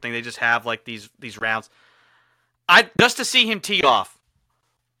the actual thing. They just have like these rounds. Just to see him tee off,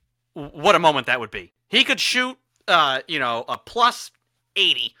 what a moment that would be. He could shoot, a plus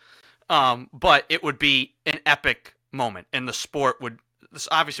 80, but it would be an epic moment, and the sport would.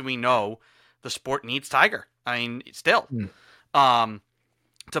 Obviously, we know the sport needs Tiger. I mean, still,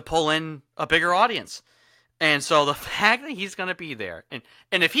 to pull in a bigger audience, and so the fact that he's going to be there, and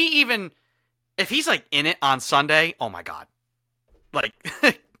if he's like in it on Sunday, oh my God, like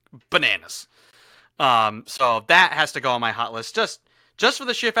bananas. So that has to go on my hot list, just for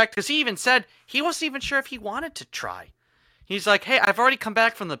the sheer fact, because he even said he wasn't even sure if he wanted to try. He's like, hey, I've already come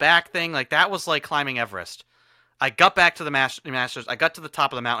back from the back thing. Like, that was like climbing Everest. I got back to the Masters. I got to the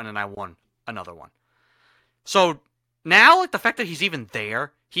top of the mountain, and I won another one. So now, like, the fact that he's even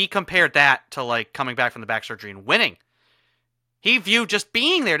there, he compared that to, like, coming back from the back surgery and winning. He viewed just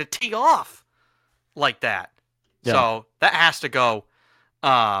being there to tee off like that. Yeah. So that has to go.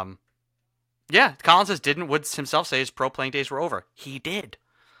 Yeah, Colin says, didn't Woods himself say his pro playing days were over? He did.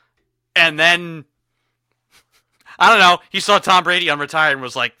 And then, I don't know, he saw Tom Brady unretired and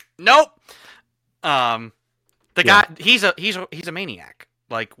was like, nope. The guy, he's a maniac,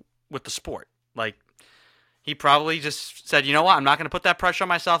 like, with the sport. Like, he probably just said, you know what, I'm not going to put that pressure on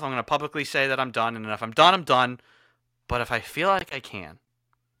myself. I'm going to publicly say that I'm done. And if I'm done, I'm done. But if I feel like I can,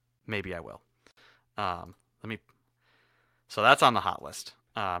 maybe I will. Let me So that's on the hot list.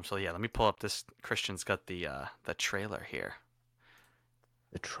 So yeah, let me pull up this. Christian's got the trailer here.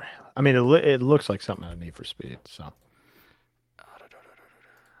 The trailer. I mean, it looks like something out of Need for Speed. So.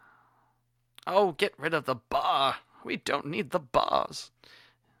 Oh, get rid of the bar. We don't need the bars.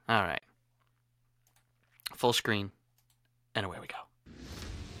 All right. Full screen, and away we go.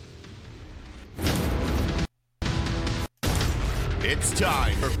 It's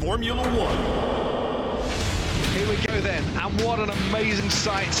time for Formula One. Here we go then, and what an amazing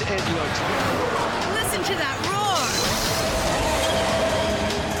sight it looks. Listen to that roar!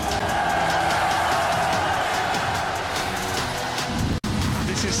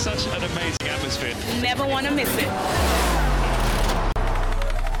 This is such an amazing atmosphere. Never want to miss it.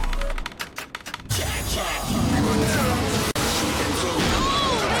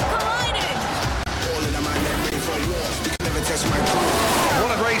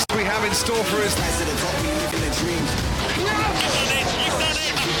 What a race we have in store for us.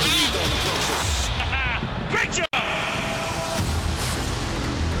 Great job!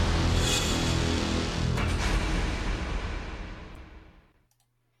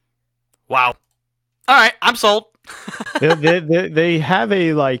 Wow. All right, I'm sold. they have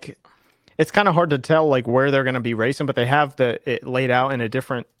a like. It's kind of hard to tell like where they're going to be racing, but they have it laid out in a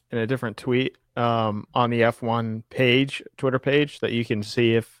different tweet on the F1 page, Twitter page, that you can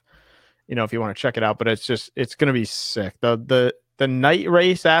see if you want to check it out. But it's going to be sick. The night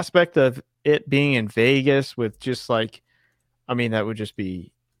race aspect of it being in Vegas with just like, I mean, that would just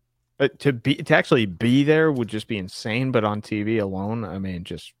be to actually be there would just be insane. But on TV alone, I mean,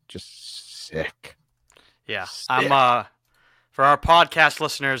 just sick. Yeah, sick. I'm for our podcast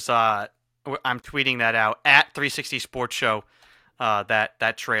listeners, I'm tweeting that out at 360 Sports Show.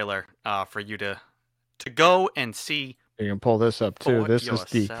 That trailer for you to go and see. You can pull this up too. This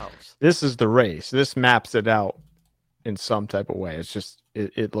yourselves. this is the race. This maps it out in some type of way. It's just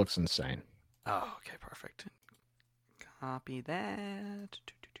it looks insane. Oh, okay, perfect. Copy that.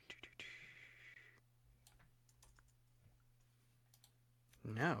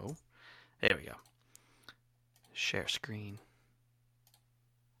 No. There we go. Share screen.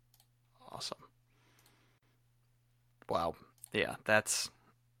 Awesome. Wow. Yeah, that's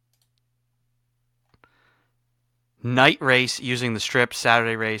night race using the strip,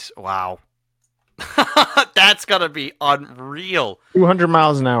 Saturday race. Wow. That's going to be unreal. 200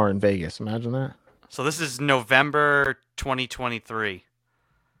 miles an hour in Vegas. Imagine that. So this is November 2023.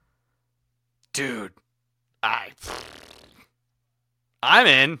 Dude, I'm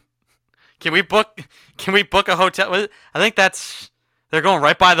in. Can we book a hotel? I think they're going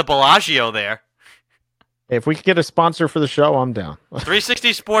right by the Bellagio there. If we could get a sponsor for the show, I'm down.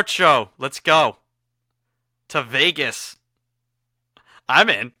 360 Sports Show. Let's go to Vegas. I'm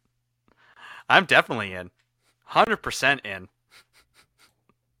in. I'm definitely in. 100% in.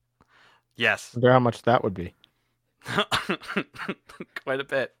 Yes. I wonder how much that would be. Quite a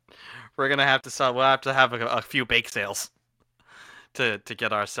bit. We're gonna have to sell. We'll have to have a few bake sales to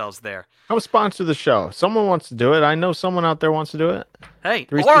get ourselves there. I'm a sponsor of the show. Someone wants to do it. I know someone out there wants to do it. Hey,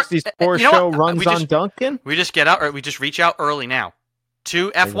 360 Sports Show runs on Duncan. We just get out, or we just reach out early now to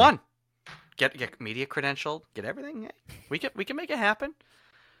F1. Get media credentialed. Get everything. We can make it happen.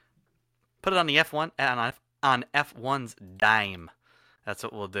 Put it on the F1 on F1's dime. That's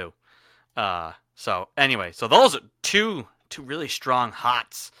what we'll do. So anyway, so those are two really strong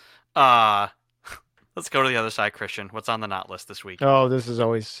hots. Let's go to the other side, Christian. What's on the not list this week? Oh, this is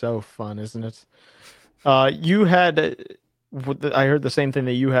always so fun, isn't it? You had, I heard the same thing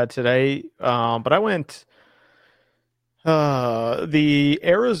that you had today, but I went. The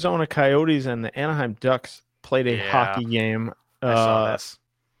Arizona Coyotes and the Anaheim Ducks played a hockey game. I saw this.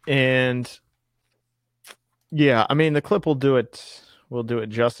 And yeah, I mean the clip will do it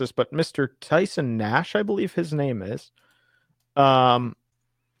justice. But Mr. Tyson Nash, I believe his name is,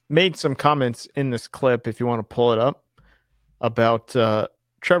 made some comments in this clip, if you want to pull it up, about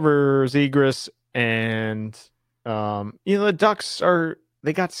Trevor Zegras and the Ducks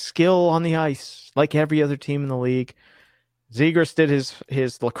they got skill on the ice like every other team in the league. Zegras did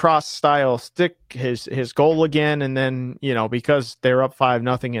his lacrosse style stick his goal again, and then because they're up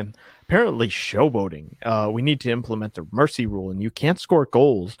 5-0 and apparently showboating. We need to implement the mercy rule, and you can't score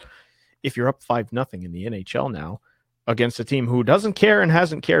goals if you're up 5-0 in the NHL now against a team who doesn't care and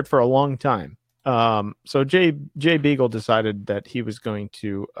hasn't cared for a long time. So Jay Beagle decided that he was going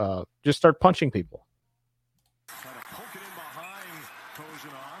to just start punching people. Trying to poke it in behind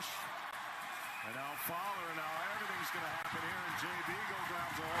Kozhinosh. And now Fowler, and now everything's going to happen here, and Jay Beagle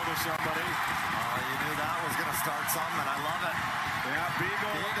grabs a hold of somebody. You knew that was going to start something, and I love it. Yeah,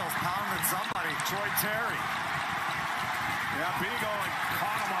 Beagle's pounding somebody. Troy Terry. Yeah, Beagle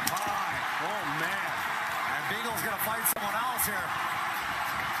caught him up high. Oh, man. And Beagle's going to fight someone else here.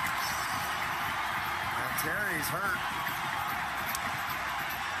 And Terry's hurt.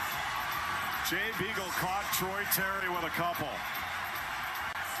 Jay Beagle caught Troy Terry with a couple.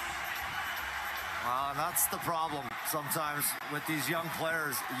 And that's the problem sometimes with these young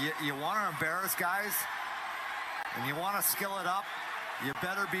players. You want to embarrass guys, and you want to skill it up, you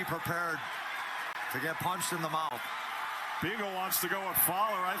better be prepared to get punched in the mouth. Beagle wants to go with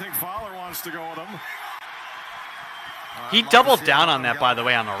Fowler. I think Fowler wants to go with him. He doubled down on that, by the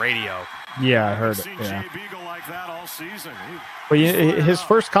way, on the radio. Yeah, I heard it. Seen Yeah. Jay Beagle like that all season. But his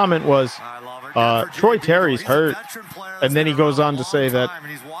first comment was, Troy Terry's hurt, and then he goes on to say that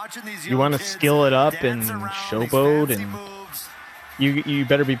you want to skill it up and showboat, and you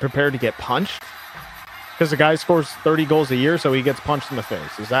better be prepared to get punched, because the guy scores 30 goals a year, so he gets punched in the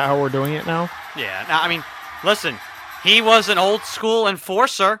face. Is that how we're doing it now? Yeah. Now, I mean, listen, he was an old school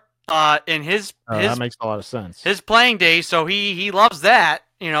enforcer in his that makes a lot of sense. His playing days, so he loves that.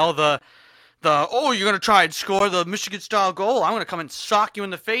 You know, the you're going to try and score the Michigan-style goal. I'm going to come and sock you in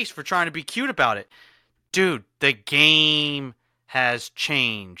the face for trying to be cute about it. Dude, the game has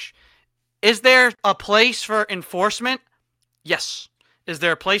changed. Is there a place for enforcement? Yes. Is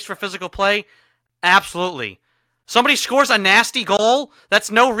there a place for physical play? Absolutely. Somebody scores a nasty goal,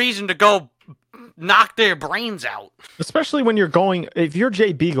 that's no reason to go knock their brains out. Especially when if you're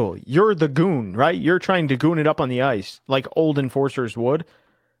Jay Beagle, you're the goon, right? You're trying to goon it up on the ice like old enforcers would.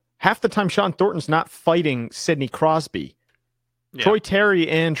 Half the time, Sean Thornton's not fighting Sidney Crosby. Yeah. Troy Terry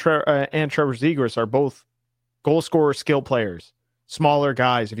and Trevor Zegras are both goal scorer skill players, smaller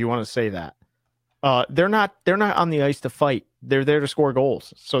guys, if you want to say that. They're not on the ice to fight. They're there to score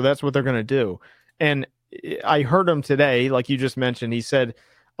goals. So that's what they're going to do. And I heard him today, like you just mentioned. He said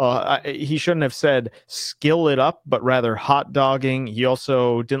he shouldn't have said skill it up, but rather hot dogging. He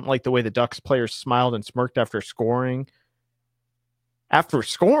also didn't like the way the Ducks players smiled and smirked after scoring. After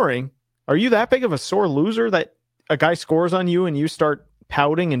scoring, are you that big of a sore loser that a guy scores on you and you start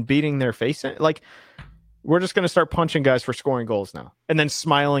pouting and beating their face in? Like, we're just going to start punching guys for scoring goals now and then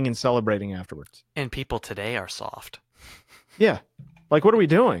smiling and celebrating afterwards. And people today are soft. Yeah. Like, what are we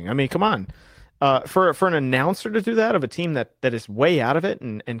doing? I mean, come on. For an announcer to do that of a team that is way out of it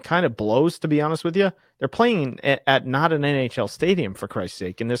and kind of blows, to be honest with you, they're playing at not an NHL stadium, for Christ's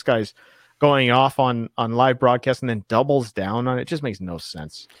sake. And this guy's going off on live broadcast and then doubles down on it. It just makes no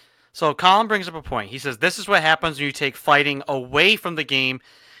sense. So Colin brings up a point. He says, this is what happens when you take fighting away from the game.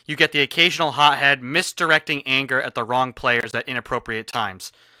 You get the occasional hothead misdirecting anger at the wrong players at inappropriate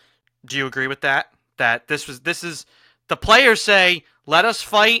times. Do you agree with that? That this is the players say, let us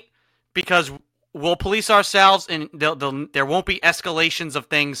fight because we'll police ourselves and there won't be escalations of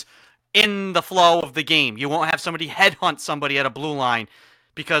things in the flow of the game. You won't have somebody headhunt somebody at a blue line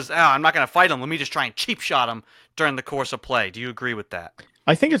because I'm not going to fight them. Let me just try and cheap shot them during the course of play. Do you agree with that?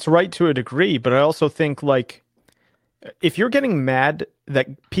 I think it's right to a degree, but I also think, like, if you're getting mad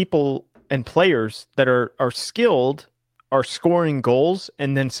that people and players that are skilled are scoring goals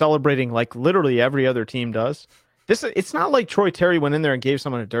and then celebrating like literally every other team does, it's not like Troy Terry went in there and gave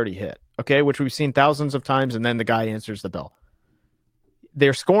someone a dirty hit, okay, which we've seen thousands of times, and then the guy answers the bell.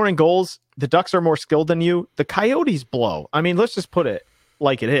 They're scoring goals. The Ducks are more skilled than you. The Coyotes blow. I mean, let's just put it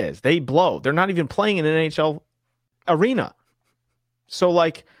like it is. They blow. They're not even playing in an NHL arena. So,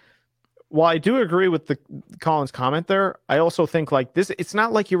 like, while I do agree with the Colin's comment there, I also think, like, this, it's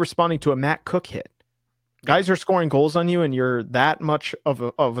not like you're responding to a Matt Cook hit. Guys are scoring goals on you and you're that much of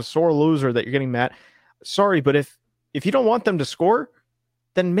a sore loser that you're getting mad. Sorry, but if you don't want them to score,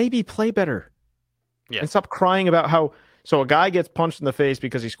 then maybe play better. Yeah. And stop crying about how a guy gets punched in the face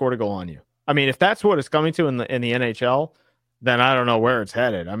because he scored a goal on you. I mean, if that's what it's coming to in the NHL, then I don't know where it's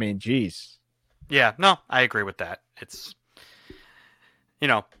headed. I mean, geez. Yeah, no, I agree with that. It's,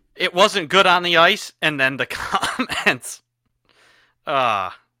 it wasn't good on the ice, and then the comments.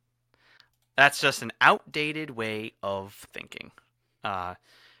 That's just an outdated way of thinking.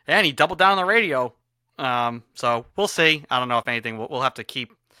 And he doubled down on the radio. So we'll see. I don't know if anything. We'll have to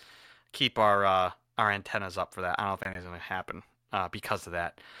keep our antennas up for that. I don't know if anything's going to happen because of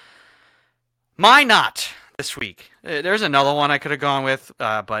that. My not this week. There's another one I could have gone with,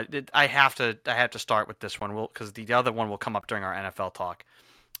 but I have to start with this one because the other one will come up during our NFL talk.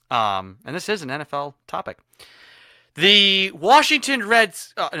 And this is an NFL topic. The Washington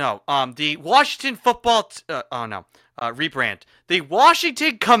Reds, the Washington football, rebrand. The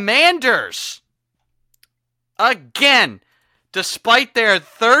Washington Commanders, again, despite their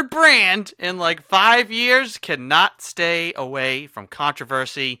third brand in like 5 years, cannot stay away from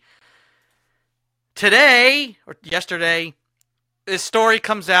controversy. Today, or yesterday, this story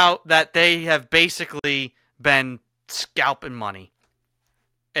comes out that they have basically been scalping money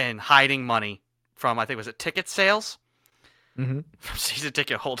and hiding money from, I think, was it ticket sales? Mm-hmm. From season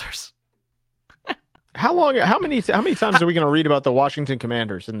ticket holders. How many times are we going to read about the Washington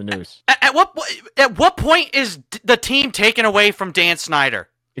Commanders in the news? At what point is the team taken away from Dan Snyder?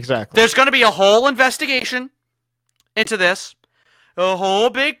 Exactly. There's going to be a whole investigation into this, a whole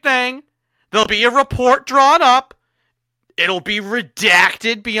big thing. There'll be a report drawn up. It'll be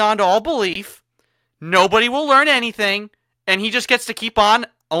redacted beyond all belief. Nobody will learn anything, and he just gets to keep on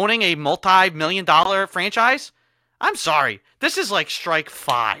owning a multi-million-dollar franchise? I'm sorry. This is like strike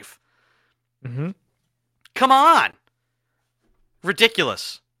 5. Mm-hmm. Come on.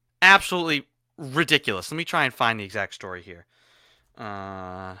 Ridiculous. Absolutely ridiculous. Let me try and find the exact story here.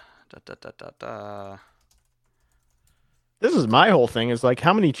 This is my whole thing, is like,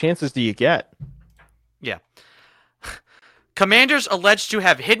 how many chances do you get? Yeah. Commanders alleged to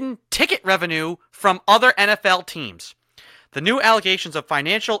have hidden ticket revenue from other NFL teams. The new allegations of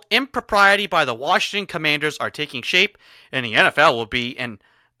financial impropriety by the Washington Commanders are taking shape, and the NFL will be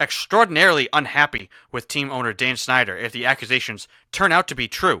extraordinarily unhappy with team owner Dan Snyder if the accusations turn out to be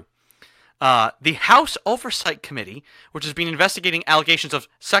true. The House Oversight Committee, which has been investigating allegations of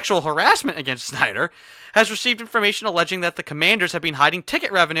sexual harassment against Snyder, has received information alleging that the Commanders have been hiding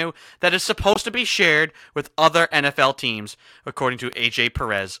ticket revenue that is supposed to be shared with other NFL teams, according to AJ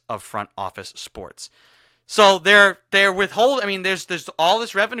Perez of Front Office Sports. So they're withholding. I mean, there's all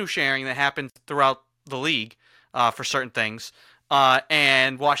this revenue sharing that happens throughout the league for certain things.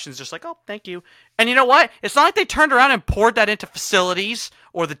 And Washington's just like, oh, thank you. And you know what? It's not like they turned around and poured that into facilities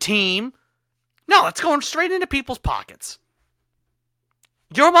or the team. No, it's going straight into people's pockets.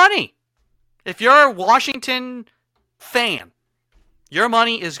 Your money. If you're a Washington fan, your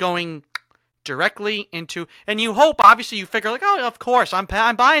money is going directly into, and you hope, obviously, you figure like, oh, of course, I'm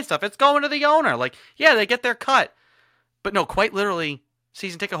buying stuff. It's going to the owner. Like, yeah, they get their cut. But no, quite literally,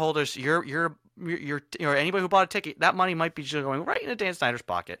 season ticket holders, you're anybody who bought a ticket, that money might be just going right into Dan Snyder's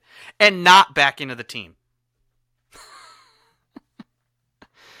pocket and not back into the team.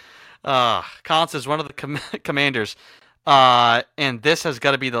 Colin says one of the Commanders, and this has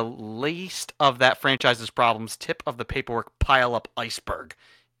got to be the least of that franchise's problems. Tip of the paperwork pile up iceberg.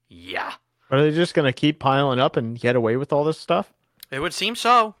 Yeah. Are they just going to keep piling up and get away with all this stuff? It would seem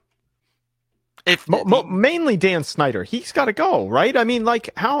so. If mainly Dan Snyder, he's got to go, right? I mean, like,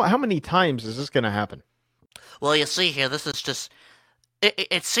 how many times is this going to happen? Well, you see here, this is just...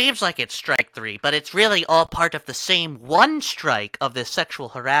 It seems like it's strike 3, but it's really all part of the same one strike of this sexual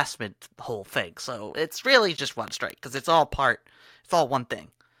harassment whole thing. So it's really just one strike, because it's all one thing.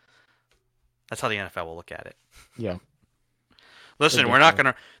 That's how the NFL will look at it. Yeah. Listen, we're not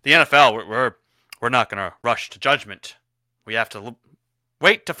gonna. The NFL, we're not gonna rush to judgment. We have to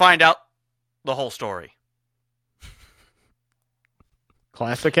wait to find out the whole story.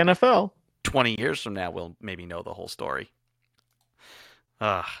 Classic NFL. 20 years from now, we'll maybe know the whole story.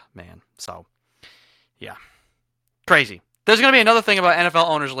 Man. So, yeah. Crazy. There's going to be another thing about NFL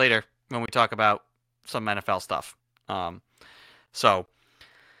owners later when we talk about some NFL stuff. So,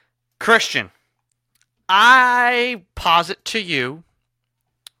 Christian, I posit to you,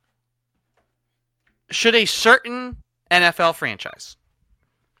 should a certain NFL franchise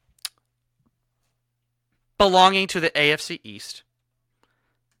belonging to the AFC East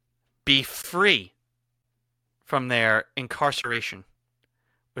be free from their incarceration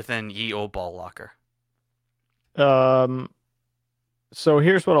within ye old ball locker? So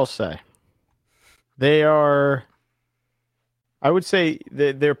here's what I'll say. They are, I would say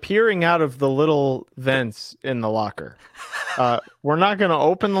they're peering out of the little vents in the locker. We're not going to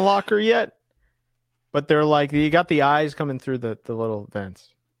open the locker yet, but they're like, you got the eyes coming through the little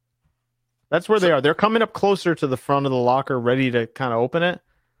vents. That's where they are. They're coming up closer to the front of the locker, ready to kind of open it.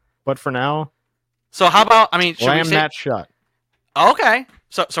 But for now, so how about, I mean, slam that shut. Okay.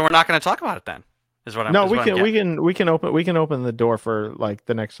 So we're not going to talk about it then. Is what I'm. No, we can open the door for like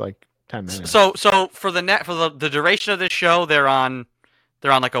the next 10 minutes. So for the duration of this show, they're on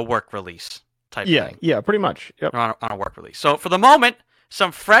like a work release type thing. Yeah, pretty much. Yep. They're on a work release. So for the moment,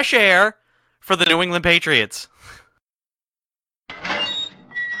 some fresh air for the New England Patriots.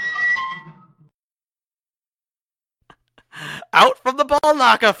 Out from the ball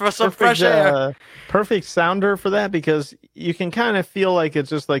knocker for some fresh air. Perfect sounder for that, because you can kind of feel like it's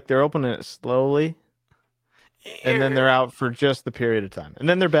just like they're opening it slowly, and then they're out for just the period of time, and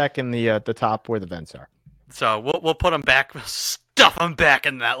then they're back in the top where the vents are. So we'll put them back, we'll stuff them back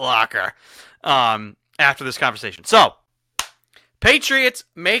in that locker after this conversation. So Patriots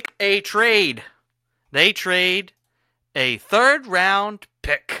make a trade. They trade a 3rd-round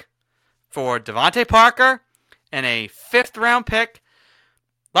pick for Devontae Parker and a 5th-round pick.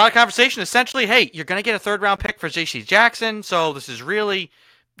 A lot of conversation. Essentially, hey, you're going to get a 3rd-round pick for J.C. Jackson, so this is really,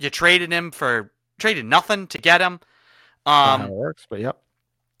 you traded nothing to get him. Not how it works, but yep.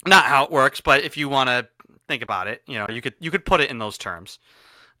 Not how it works, but if you want to think about it, you could put it in those terms.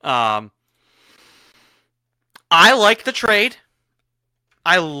 I like the trade.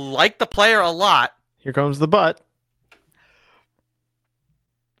 I like the player a lot. Here comes the but.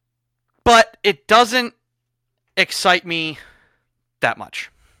 But it doesn't excite me that much.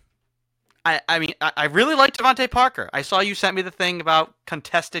 I mean, I really like Devontae Parker. I saw you sent me the thing about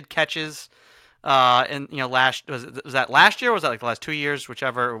contested catches. Was that last year? Or was that like the last 2 years?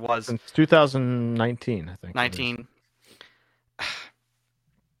 Whichever it was. Since 2019, I think. 19.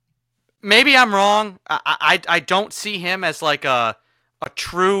 Maybe I'm wrong. I don't see him as like a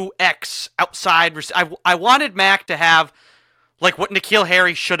true X outside. I wanted Mac to have like what N'Keal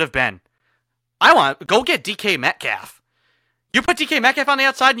Harry should have been. Go get DK Metcalf. You put DK Metcalf on the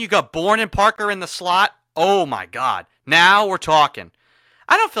outside and you got Bourne and Parker in the slot. Oh my God. Now we're talking.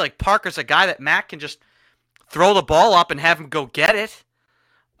 I don't feel like Parker's a guy that Mac can just throw the ball up and have him go get it.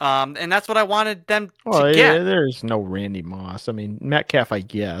 And that's what I wanted them to get. There's no Randy Moss. I mean, Metcalf, I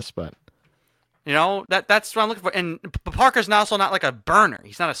guess, but that's what I'm looking for. And Parker's also not like a burner.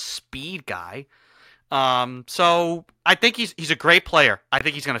 He's not a speed guy. So I think he's a great player. I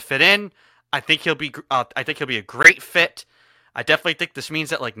think he's going to fit in. I think he'll be a great fit. I definitely think this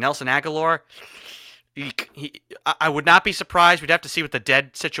means that like Nelson Aguilar, I would not be surprised. We'd have to see what the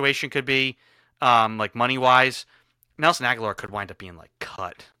dead situation could be, like money wise. Nelson Aguilar could wind up being like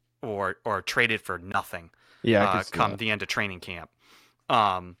cut or traded for nothing. Yeah, come the end of training camp.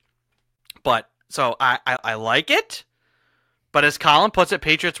 But so I like it. But as Colin puts it,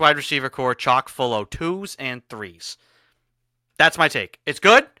 Patriots wide receiver core chock full of 2s and 3s. That's my take. It's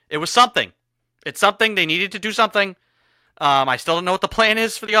good. It was something. It's something. They needed to do something. I still don't know what the plan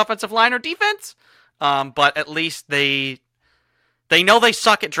is for the offensive line or defense. But at least they know they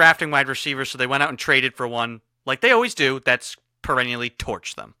suck at drafting wide receivers, so they went out and traded for one, like they always do, that's perennially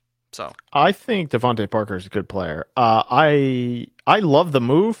torched them. So I think Devontae Parker is a good player. I love the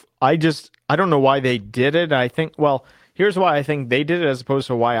move. I don't know why they did it. Here's why I think they did it as opposed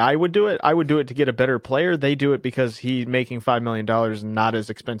to why I would do it. I would do it to get a better player. They do it because he's making $5 million and not as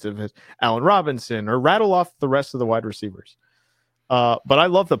expensive as Allen Robinson, or rattle off the rest of the wide receivers. But I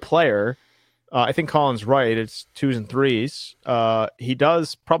love the player. I think Colin's right. It's 2s and 3s. He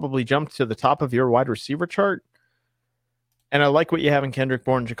does probably jump to the top of your wide receiver chart. And I like what you have in Kendrick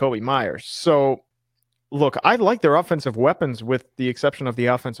Bourne and Jacoby Myers. So, look, I like their offensive weapons with the exception of the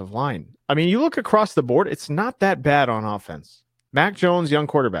offensive line. I mean, you look across the board, it's not that bad on offense. Mac Jones, young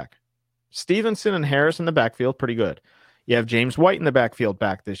quarterback. Stevenson and Harris in the backfield, pretty good. You have James White in the backfield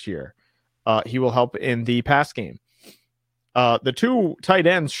back this year. He will help in the pass game. The 2 tight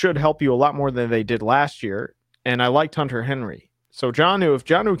ends should help you a lot more than they did last year. And I liked Hunter Henry. So if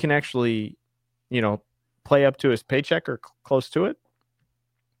Jonnu can actually, play up to his paycheck or close to it,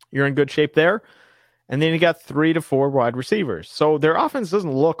 you're in good shape there. And then you got 3 to 4 wide receivers. So their offense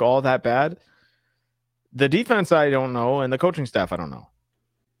doesn't look all that bad. The defense, I don't know. And the coaching staff, I don't know.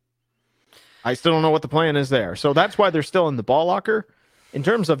 I still don't know what the plan is there. So that's why they're still in the ball locker. In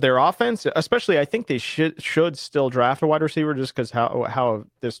terms of their offense, especially, I think they should still draft a wide receiver just because how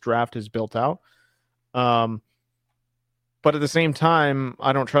this draft is built out. But at the same time,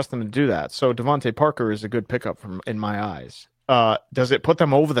 I don't trust them to do that. So Devontae Parker is a good pickup in my eyes. Does it put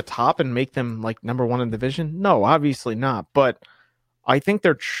them over the top and make them like number 1 in the division? No, obviously not. But I think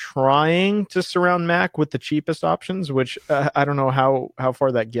they're trying to surround Mac with the cheapest options, which I don't know how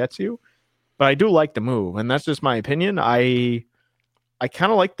far that gets you. But I do like the move, and that's just my opinion. I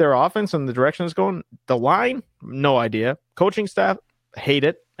kind of like their offense and the direction it's going. The line, no idea. Coaching staff, hate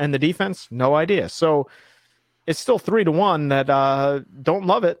it. And the defense, no idea. So it's still 3 to 1 that don't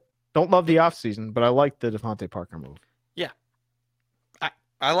love it. Don't love the offseason, but I like the Devontae Parker move. Yeah.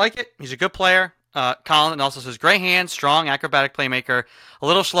 I like it. He's a good player. Colin also says, great hands, strong, acrobatic playmaker, a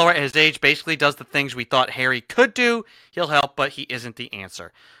little slower at his age, basically does the things we thought Harry could do. He'll help, but he isn't the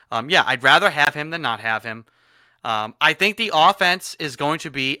answer. I'd rather have him than not have him. I think the offense is going to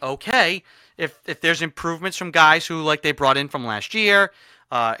be okay if there's improvements from guys who like they brought in from last year.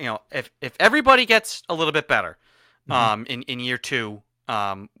 If everybody gets a little bit better in year 2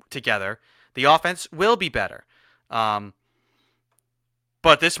 together, the offense will be better.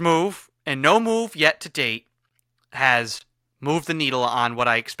 But this move, and no move yet to date, has moved the needle on what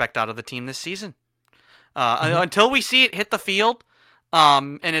I expect out of the team this season. Until we see it hit the field,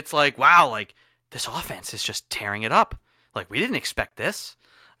 and it's like, wow, like this offense is just tearing it up. Like, we didn't expect this.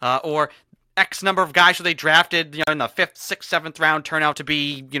 Or X number of guys who they drafted, in the 5th, 6th, 7th round turn out to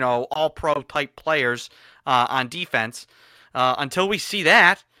be, all-pro type players on defense. Until we see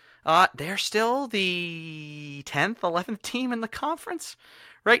that, they're still the 10th, 11th team in the conference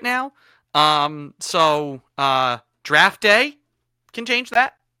right now. So draft day can change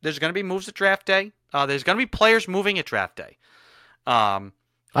that. There's going to be moves at draft day. There's going to be players moving at draft day.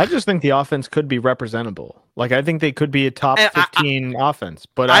 I just think the offense could be representable. Like, I think they could be a top 15 offense.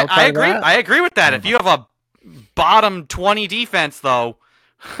 But I agree. I agree with that. If you have a bottom 20 defense, though.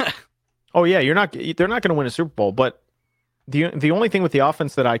 Oh yeah, they're not going to win a Super Bowl. But the only thing with the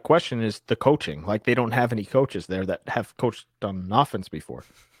offense that I question is the coaching. Like, they don't have any coaches there that have coached on offense before.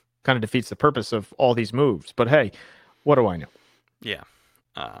 Kind of defeats the purpose of all these moves. But hey, what do I know? Yeah.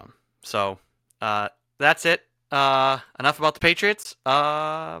 So that's it. Enough about the Patriots.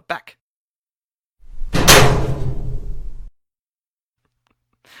 Back.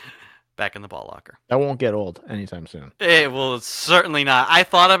 Back in the ball locker. That won't get old anytime soon. It will certainly not. I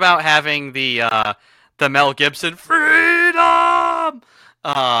thought about having the Mel Gibson freedom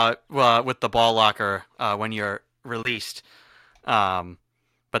with the ball locker when you're released.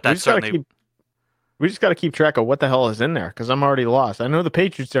 But that's certainly. We just got to keep track of what the hell is in there, because I'm already lost. I know the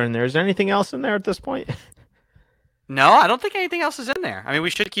Patriots are in there. Is there anything else in there at this point? No, I don't think anything else is in there. I mean, we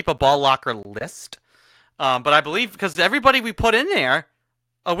should keep a ball locker list. But I believe, because everybody we put in there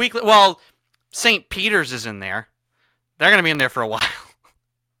a week... Well, St. Peter's is in there. They're going to be in there for a while.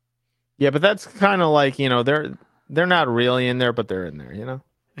 Yeah, but that's kind of like, they're not really in there, but they're in there,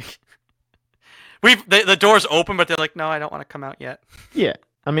 The door's open, but they're like, no, I don't want to come out yet. Yeah.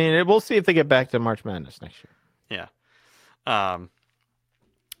 I mean, we'll see if they get back to March Madness next year. Yeah.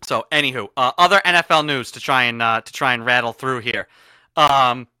 So, anywho, other NFL news to try and rattle through here.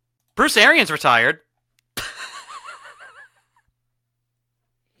 Bruce Arians retired.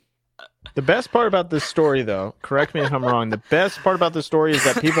 The best part about this story, though, correct me if I'm wrong, the best part about the story is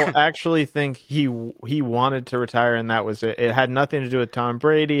that people actually think he wanted to retire, and that was it. It had nothing to do with Tom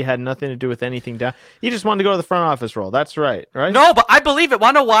Brady, had nothing to do with anything down. He just wanted to go to the front office role. That's right? No, but I believe it.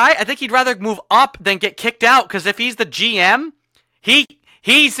 Want to know why? I think he'd rather move up than get kicked out, because if he's the GM,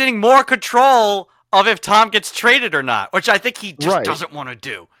 he's in more control of if Tom gets traded or not, which I think he just doesn't want to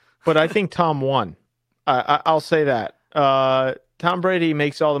do. But I think Tom won. I'll say that. Tom Brady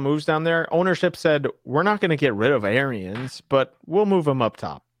makes all the moves down there. Ownership said, we're not going to get rid of Arians, but we'll move him up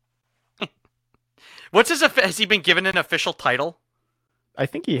top. Has he been given an official title? I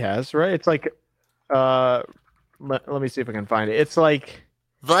think he has, right? It's like, let me see if I can find it. It's like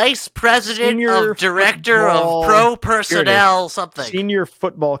Vice President of Director of Pro Personnel something. Senior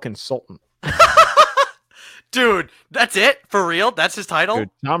Football Consultant. Dude, that's it? For real? That's his title? Dude,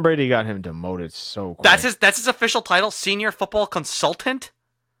 Tom Brady got him demoted so quick. That's his official title? Senior Football Consultant?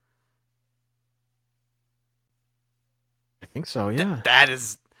 I think so, yeah. That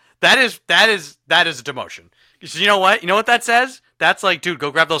is a demotion. So you know what? You know what that says? That's like, dude, go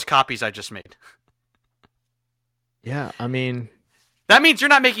grab those copies I just made. Yeah, I mean... That means you're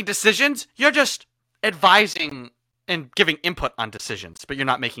not making decisions. You're just advising and giving input on decisions, but you're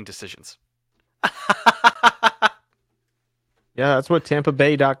not making decisions. Yeah, that's what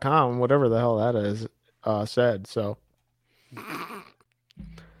TampaBay.com, whatever the hell that is, said. So,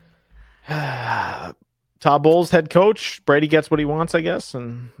 Todd Bowles, head coach. Brady gets what he wants, I guess,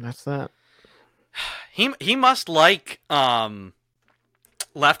 and that's that. He must like Leftwich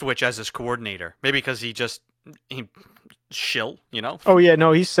as his coordinator, maybe because he shill, Oh yeah,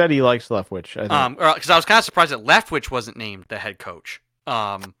 no, he said he likes Leftwich. Because I was kind of surprised that Leftwich wasn't named the head coach.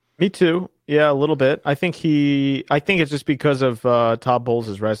 Me too. Yeah, a little bit. I think it's just because of Todd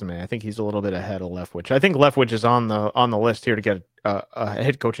Bowles' resume. I think he's a little bit ahead of Leftwich. I think Leftwich is on the list here to get a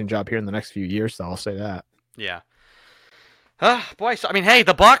head coaching job here in the next few years. So I'll say that. Yeah. Boy, so, I mean, hey,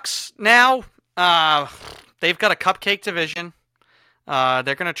 the Bucs now, they've got a cupcake division.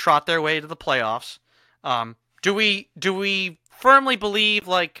 They're going to trot their way to the playoffs. Do we firmly believe,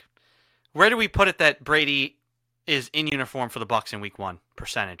 like, where do we put it that Brady is in uniform for the Bucs in Week 1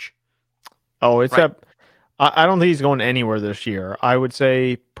 percentage? Oh, I don't think he's going anywhere this year. I would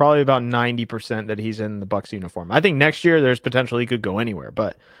say probably about 90% that he's in the Bucs uniform. I think next year there's potential he could go anywhere,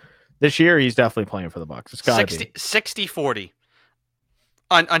 but this year he's definitely playing for the Bucs. It's got to be 60-40.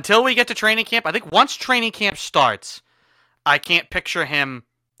 Until we get to training camp, I think once training camp starts, I can't picture him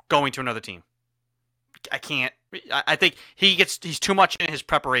going to another team. I can't. I think he's too much in his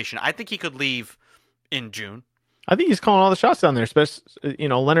preparation. I think he could leave in June. I think he's calling all the shots down there. Especially,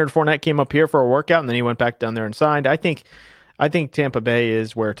 Leonard Fournette came up here for a workout, and then he went back down there and signed. I think I think Tampa Bay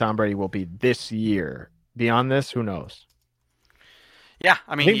is where Tom Brady will be this year. Beyond this, who knows? Yeah,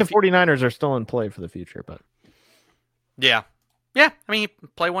 I mean, I think the 49ers are still in play for the future, but yeah. I mean, you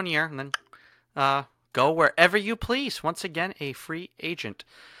play 1 year and then go wherever you please. Once again, a free agent.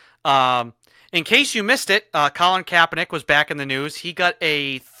 In case you missed it, Colin Kaepernick was back in the news. He got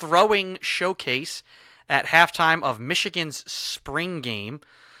a throwing showcase at halftime of Michigan's spring game.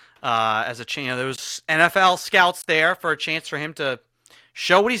 As a chance, there was NFL scouts there for a chance for him to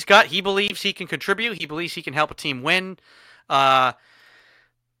show what he's got. He believes he can contribute. He believes he can help a team win. I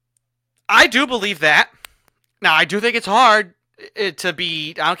do believe that. Now, I do think it's hard to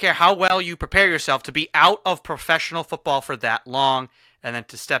be, I don't care how well you prepare yourself, to be out of professional football for that long and then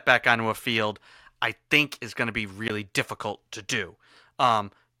to step back onto a field, I think is going to be really difficult to do.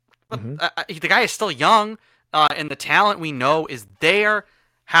 But the guy is still young, and the talent we know is there.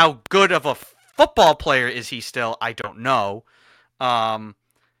 How good of a football player is he still? I don't know. And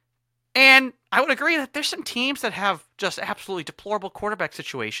I would agree that there's some teams that have just absolutely deplorable quarterback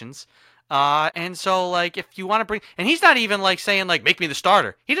situations. And so, like, if you want to bring... And he's not even, like, saying, like, make me the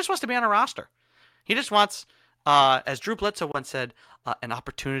starter. He just wants to be on a roster. He just wants, as Drew Bledsoe once said, an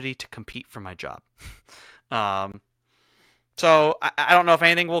opportunity to compete for my job. So, I don't know if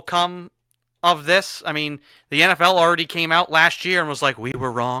anything will come of this. I mean, the NFL already came out last year and was like, we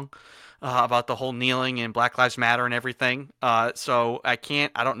were wrong about the whole kneeling and Black Lives Matter and everything. So, I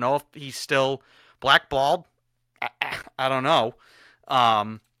don't know if he's still blackballed. I don't know.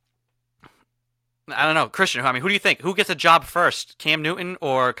 I don't know. Christian, I mean, who do you think? Who gets a job first, Cam Newton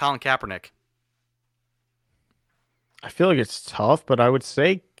or Colin Kaepernick? I feel like it's tough, but I would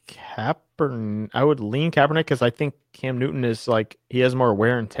say Kaepernick. I would lean Kaepernick because I think Cam Newton is like, he has more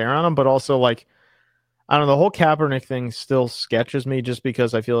wear and tear on him, but also like, I don't know, the whole Kaepernick thing still sketches me just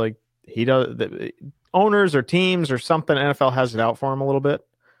because I feel like he does, the owners or teams or something, NFL has it out for him a little bit.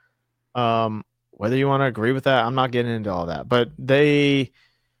 Whether you want to agree with that, I'm not getting into all that, but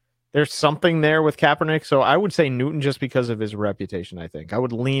there's something there with Kaepernick. So I would say Newton just because of his reputation, I think. I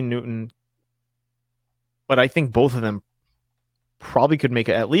would lean Newton. But I think both of them probably could make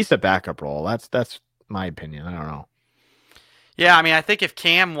at least a backup role. That's my opinion. I don't know. Yeah, I mean, I think if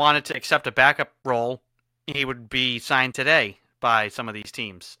Cam wanted to accept a backup role, he would be signed today by some of these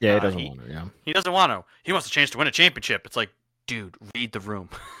teams. Yeah, he doesn't want to, yeah. He doesn't want to. He wants a chance to win a championship. It's like, dude, read the room.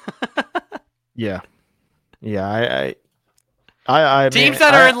 Yeah. Yeah, I teams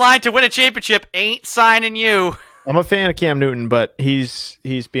that are in line to win a championship ain't signing you. I'm a fan of Cam Newton, but he's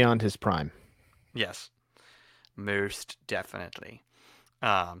beyond his prime. Yes, most definitely.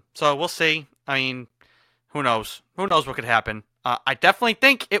 So we'll see. I mean, who knows? Who knows what could happen? I definitely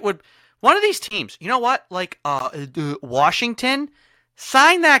think it would. One of these teams, you know what? Like Washington,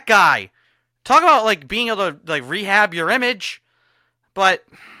 sign that guy. Talk about like being able to like rehab your image, but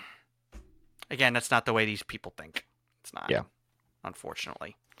again, that's not the way these people think. It's not. Yeah.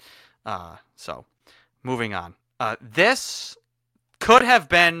 Unfortunately. So, moving on. This could have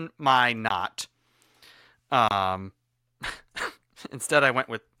been my not. Instead, I went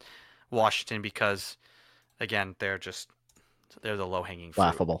with Washington because, again, they're the low-hanging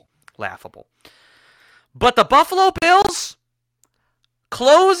fruit. Laughable. But the Buffalo Bills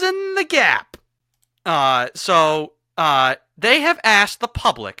closing the gap. So they have asked the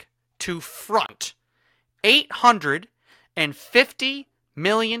public to front $850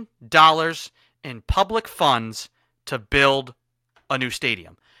 million in public funds to build a new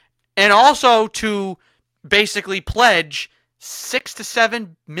stadium. And also to basically pledge $6 to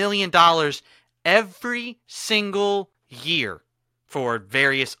 $7 million every single year for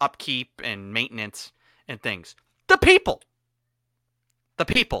various upkeep and maintenance and things. The people.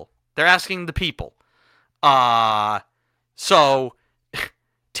 They're asking the people. So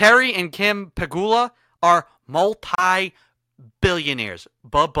Terry and Kim Pegula are multi-billionaires.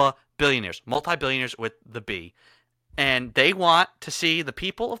 Billionaires. Multi-billionaires with the B. And they want to see the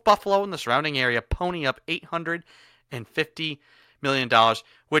people of Buffalo and the surrounding area pony up $850 million,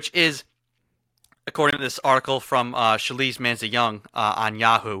 which is, according to this article from Shaliz Manza-Young on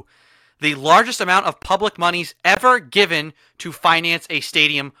Yahoo, the largest amount of public monies ever given to finance a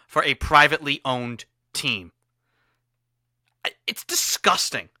stadium for a privately owned team. It's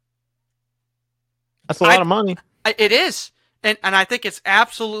disgusting. That's a lot of money. It is. And I think it's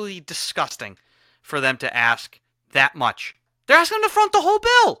absolutely disgusting for them to ask that much. They're asking them to front the whole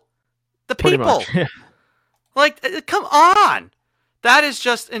bill. The people. Pretty much, yeah. Like, come on. That is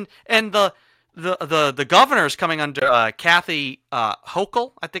just... And the governor is coming under... Kathy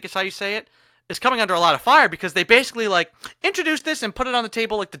Hochul, I think is how you say it, is coming under a lot of fire because they basically, like, introduced this and put it on the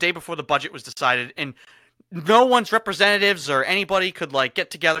table, like, the day before the budget was decided and no one's representatives or anybody could like get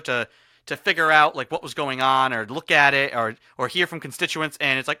together to figure out like what was going on or look at it or hear from constituents,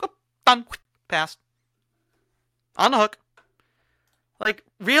 and it's like, oh, done, passed, on the hook. Like,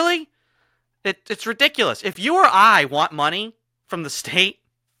 really? It's ridiculous. If you or I want money from the state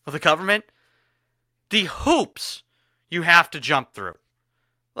or the government, the hoops you have to jump through.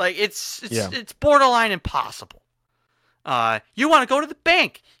 Like, it's borderline impossible. You want to go to the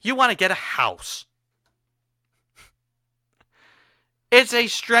bank. You want to get a house. It's a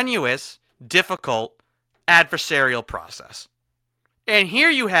strenuous, difficult, adversarial process. And here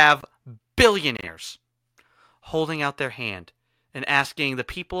you have billionaires holding out their hand and asking the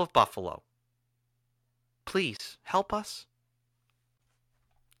people of Buffalo, please help us.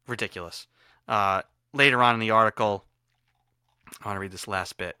 Ridiculous. Later on in the article, I want to read this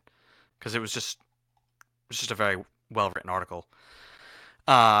last bit because it was just a very well-written article.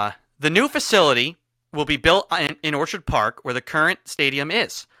 The new facility will be built in Orchard Park, where the current stadium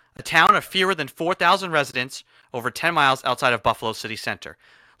is, a town of fewer than 4,000 residents over 10 miles outside of Buffalo city center.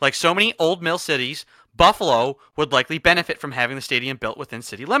 Like so many old mill cities, Buffalo would likely benefit from having the stadium built within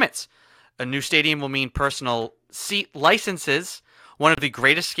city limits. A new stadium will mean personal seat licenses, one of the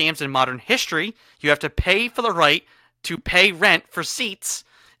greatest scams in modern history. You have to pay for the right to pay rent for seats,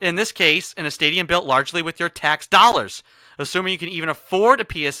 in this case, in a stadium built largely with your tax dollars, assuming you can even afford a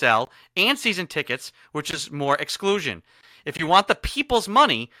PSL and season tickets, which is more exclusion. If you want the people's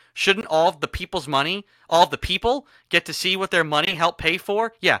money, shouldn't all of the people's money, all of the people, get to see what their money helped pay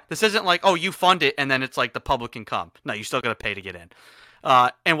for? Yeah, this isn't like, oh, you fund it and then it's like the public can come. No, you still got to pay to get in.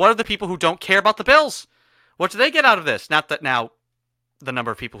 And what are the people who don't care about the Bills? What do they get out of this? Not that now the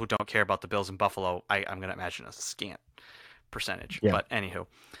number of people who don't care about the Bills in Buffalo, I'm going to imagine a scant percentage. Yeah. But anywho.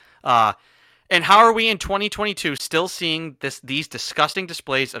 And how are we in 2022 still seeing these disgusting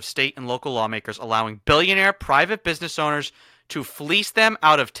displays of state and local lawmakers allowing billionaire private business owners to fleece them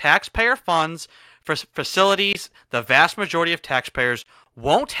out of taxpayer funds for facilities the vast majority of taxpayers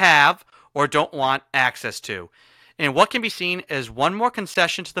won't have or don't want access to? In what can be seen as one more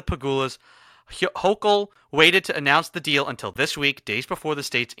concession to the Pegulas, Hochul waited to announce the deal until this week, days before the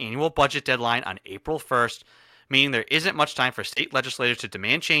state's annual budget deadline on April 1st, meaning there isn't much time for state legislators to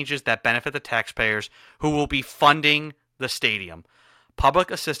demand changes that benefit the taxpayers who will be funding the stadium.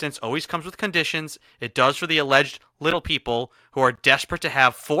 Public assistance always comes with conditions. It does for the alleged little people who are desperate to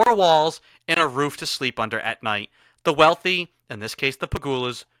have four walls and a roof to sleep under at night. The wealthy, in this case the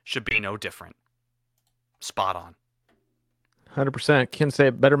Pegulas, should be no different. Spot on. 100%. Can't say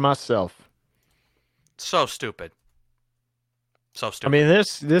it better myself. So stupid. So stupid. I mean,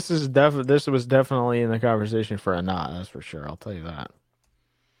 this was definitely in the conversation for a knot. That's for sure. I'll tell you that.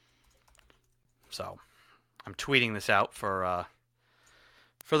 So, I'm tweeting this out for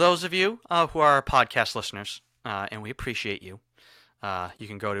those of you who are podcast listeners, and we appreciate you. You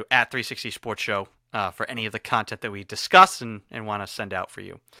can go to @360 Sports Show for any of the content that we discuss and want to send out for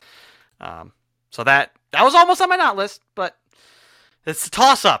you. So that was almost on my not list, but it's a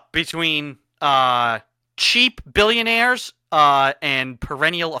toss up between cheap billionaires and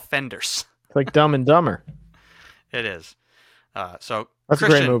perennial offenders. It's like Dumb and Dumber. It is. So that's Christian, a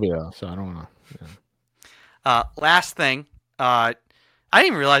great movie, though. So I don't want to. Last thing, I didn't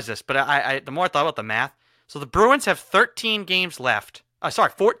even realize this, but I the more I thought about the math, so the Bruins have 13 games left.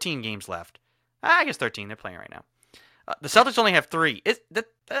 14 games left. I guess 13. They're playing right now. The Celtics only have 3.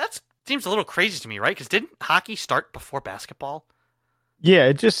 That seems a little crazy to me, right? Because didn't hockey start before basketball?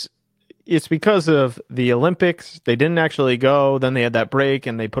 Yeah, it's because of the Olympics. They didn't actually go. Then they had that break,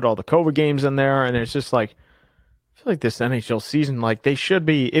 and they put all the COVID games in there. And it's just like, I feel like this NHL season, like they should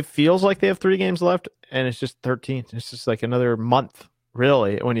be. It feels like they have 3 games left, and it's just 13. It's just like another month,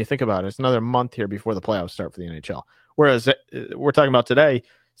 really. When you think about it, it's another month here before the playoffs start for the NHL. Whereas we're talking about today,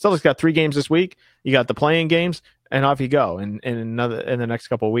 Celtics got 3 games this week. You got the playing games, and off you go. In the next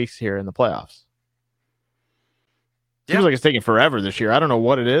couple of weeks here in the playoffs. Seems like it's taking forever this year. I don't know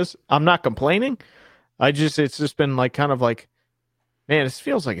what it is. I'm not complaining. It's just been like kind of like, man, it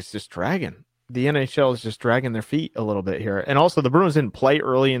feels like it's just dragging. The NHL is just dragging their feet a little bit here. And also the Bruins didn't play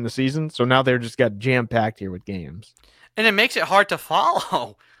early in the season, so now they're just got jam-packed here with games. And it makes it hard to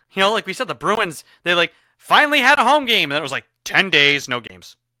follow. You know, like we said, the Bruins, they like finally had a home game, and it was like 10 days, no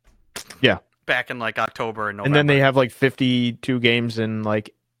games. Yeah. Back in like October and November. And then they have like 52 games in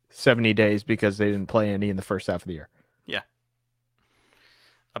like 70 days because they didn't play any in the first half of the year. Yeah.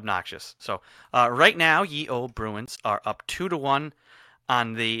 Obnoxious. So right now, ye old Bruins are up 2-1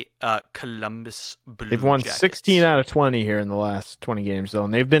 on the Columbus Blue They've won Jackets. 16 out of 20 here in the last 20 games, though.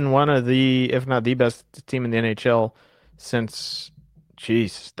 And they've been one of the, if not the best team in the NHL since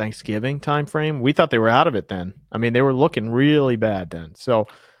geez, Thanksgiving time frame. We thought they were out of it then. I mean, they were looking really bad then. So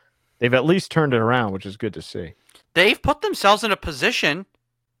they've at least turned it around, which is good to see. They've put themselves in a position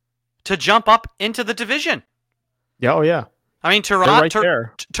to jump up into the division. Yeah, oh yeah. I mean, Toronto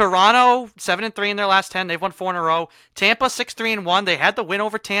 7-3 in their last 10. They've won 4 in a row. Tampa 6-3-1. They had the win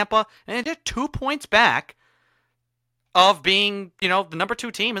over Tampa, and they're 2 points back of being, the number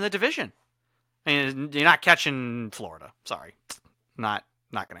 2 team in the division. I mean, you're not catching Florida. Sorry, not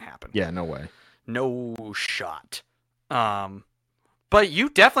going to happen. Yeah, no way. No shot. But you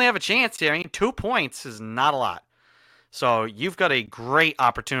definitely have a chance here. I mean, 2 points is not a lot. So you've got a great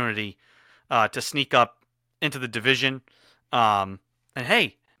opportunity to sneak up into the division. And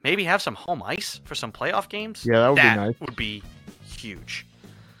hey, maybe have some home ice for some playoff games. Yeah, that would be nice. That would be huge.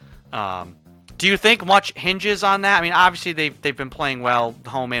 Do you think much hinges on that? I mean, obviously they've been playing well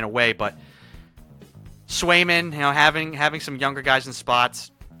home and away, but Swayman, having some younger guys in spots,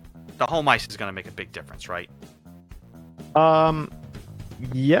 the home ice is going to make a big difference, right?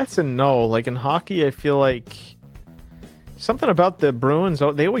 Yes and no. Like in hockey, I feel like something about the Bruins,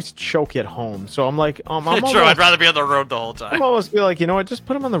 they always choke at home. So I'm like, True, I'd rather be on the road the whole time. I'm almost be like, you know what, just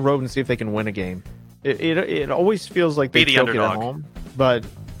put them on the road and see if they can win a game. It always feels like they choke it at home. But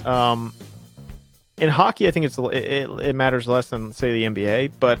in hockey, I think it matters less than, say, the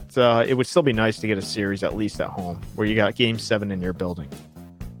NBA. But it would still be nice to get a series at least at home where you got Game 7 in your building.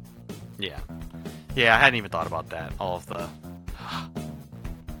 Yeah. Yeah, I hadn't even thought about that. All of the...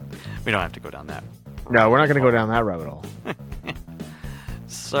 We don't have to go down that. No, we're not going to go down that road at all.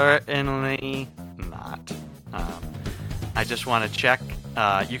 Certainly not. I just want to check.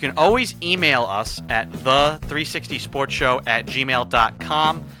 You can always email us at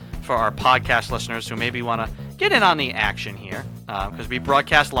the360sportshow@gmail.com for our podcast listeners who maybe want to get in on the action here. Because we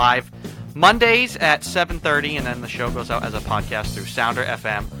broadcast live Mondays at 7:30, and then the show goes out as a podcast through Sounder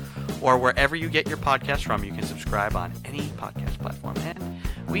FM or wherever you get your podcast from. You can subscribe on any podcast platform. And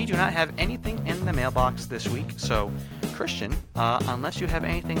we do not have anything in the mailbox this week. So, Christian, unless you have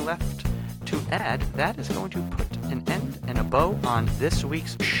anything left to add, that is going to put an end and a bow on this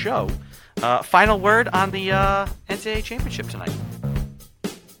week's show. Final word on the NCAA championship tonight.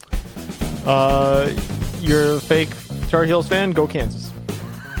 You're a fake Tar Heels fan? Go Kansas.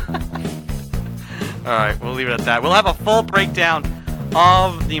 All right, we'll leave it at that. We'll have a full breakdown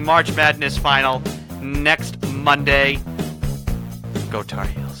of the March Madness final next Monday. Go Tar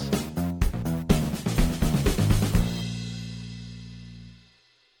Heels.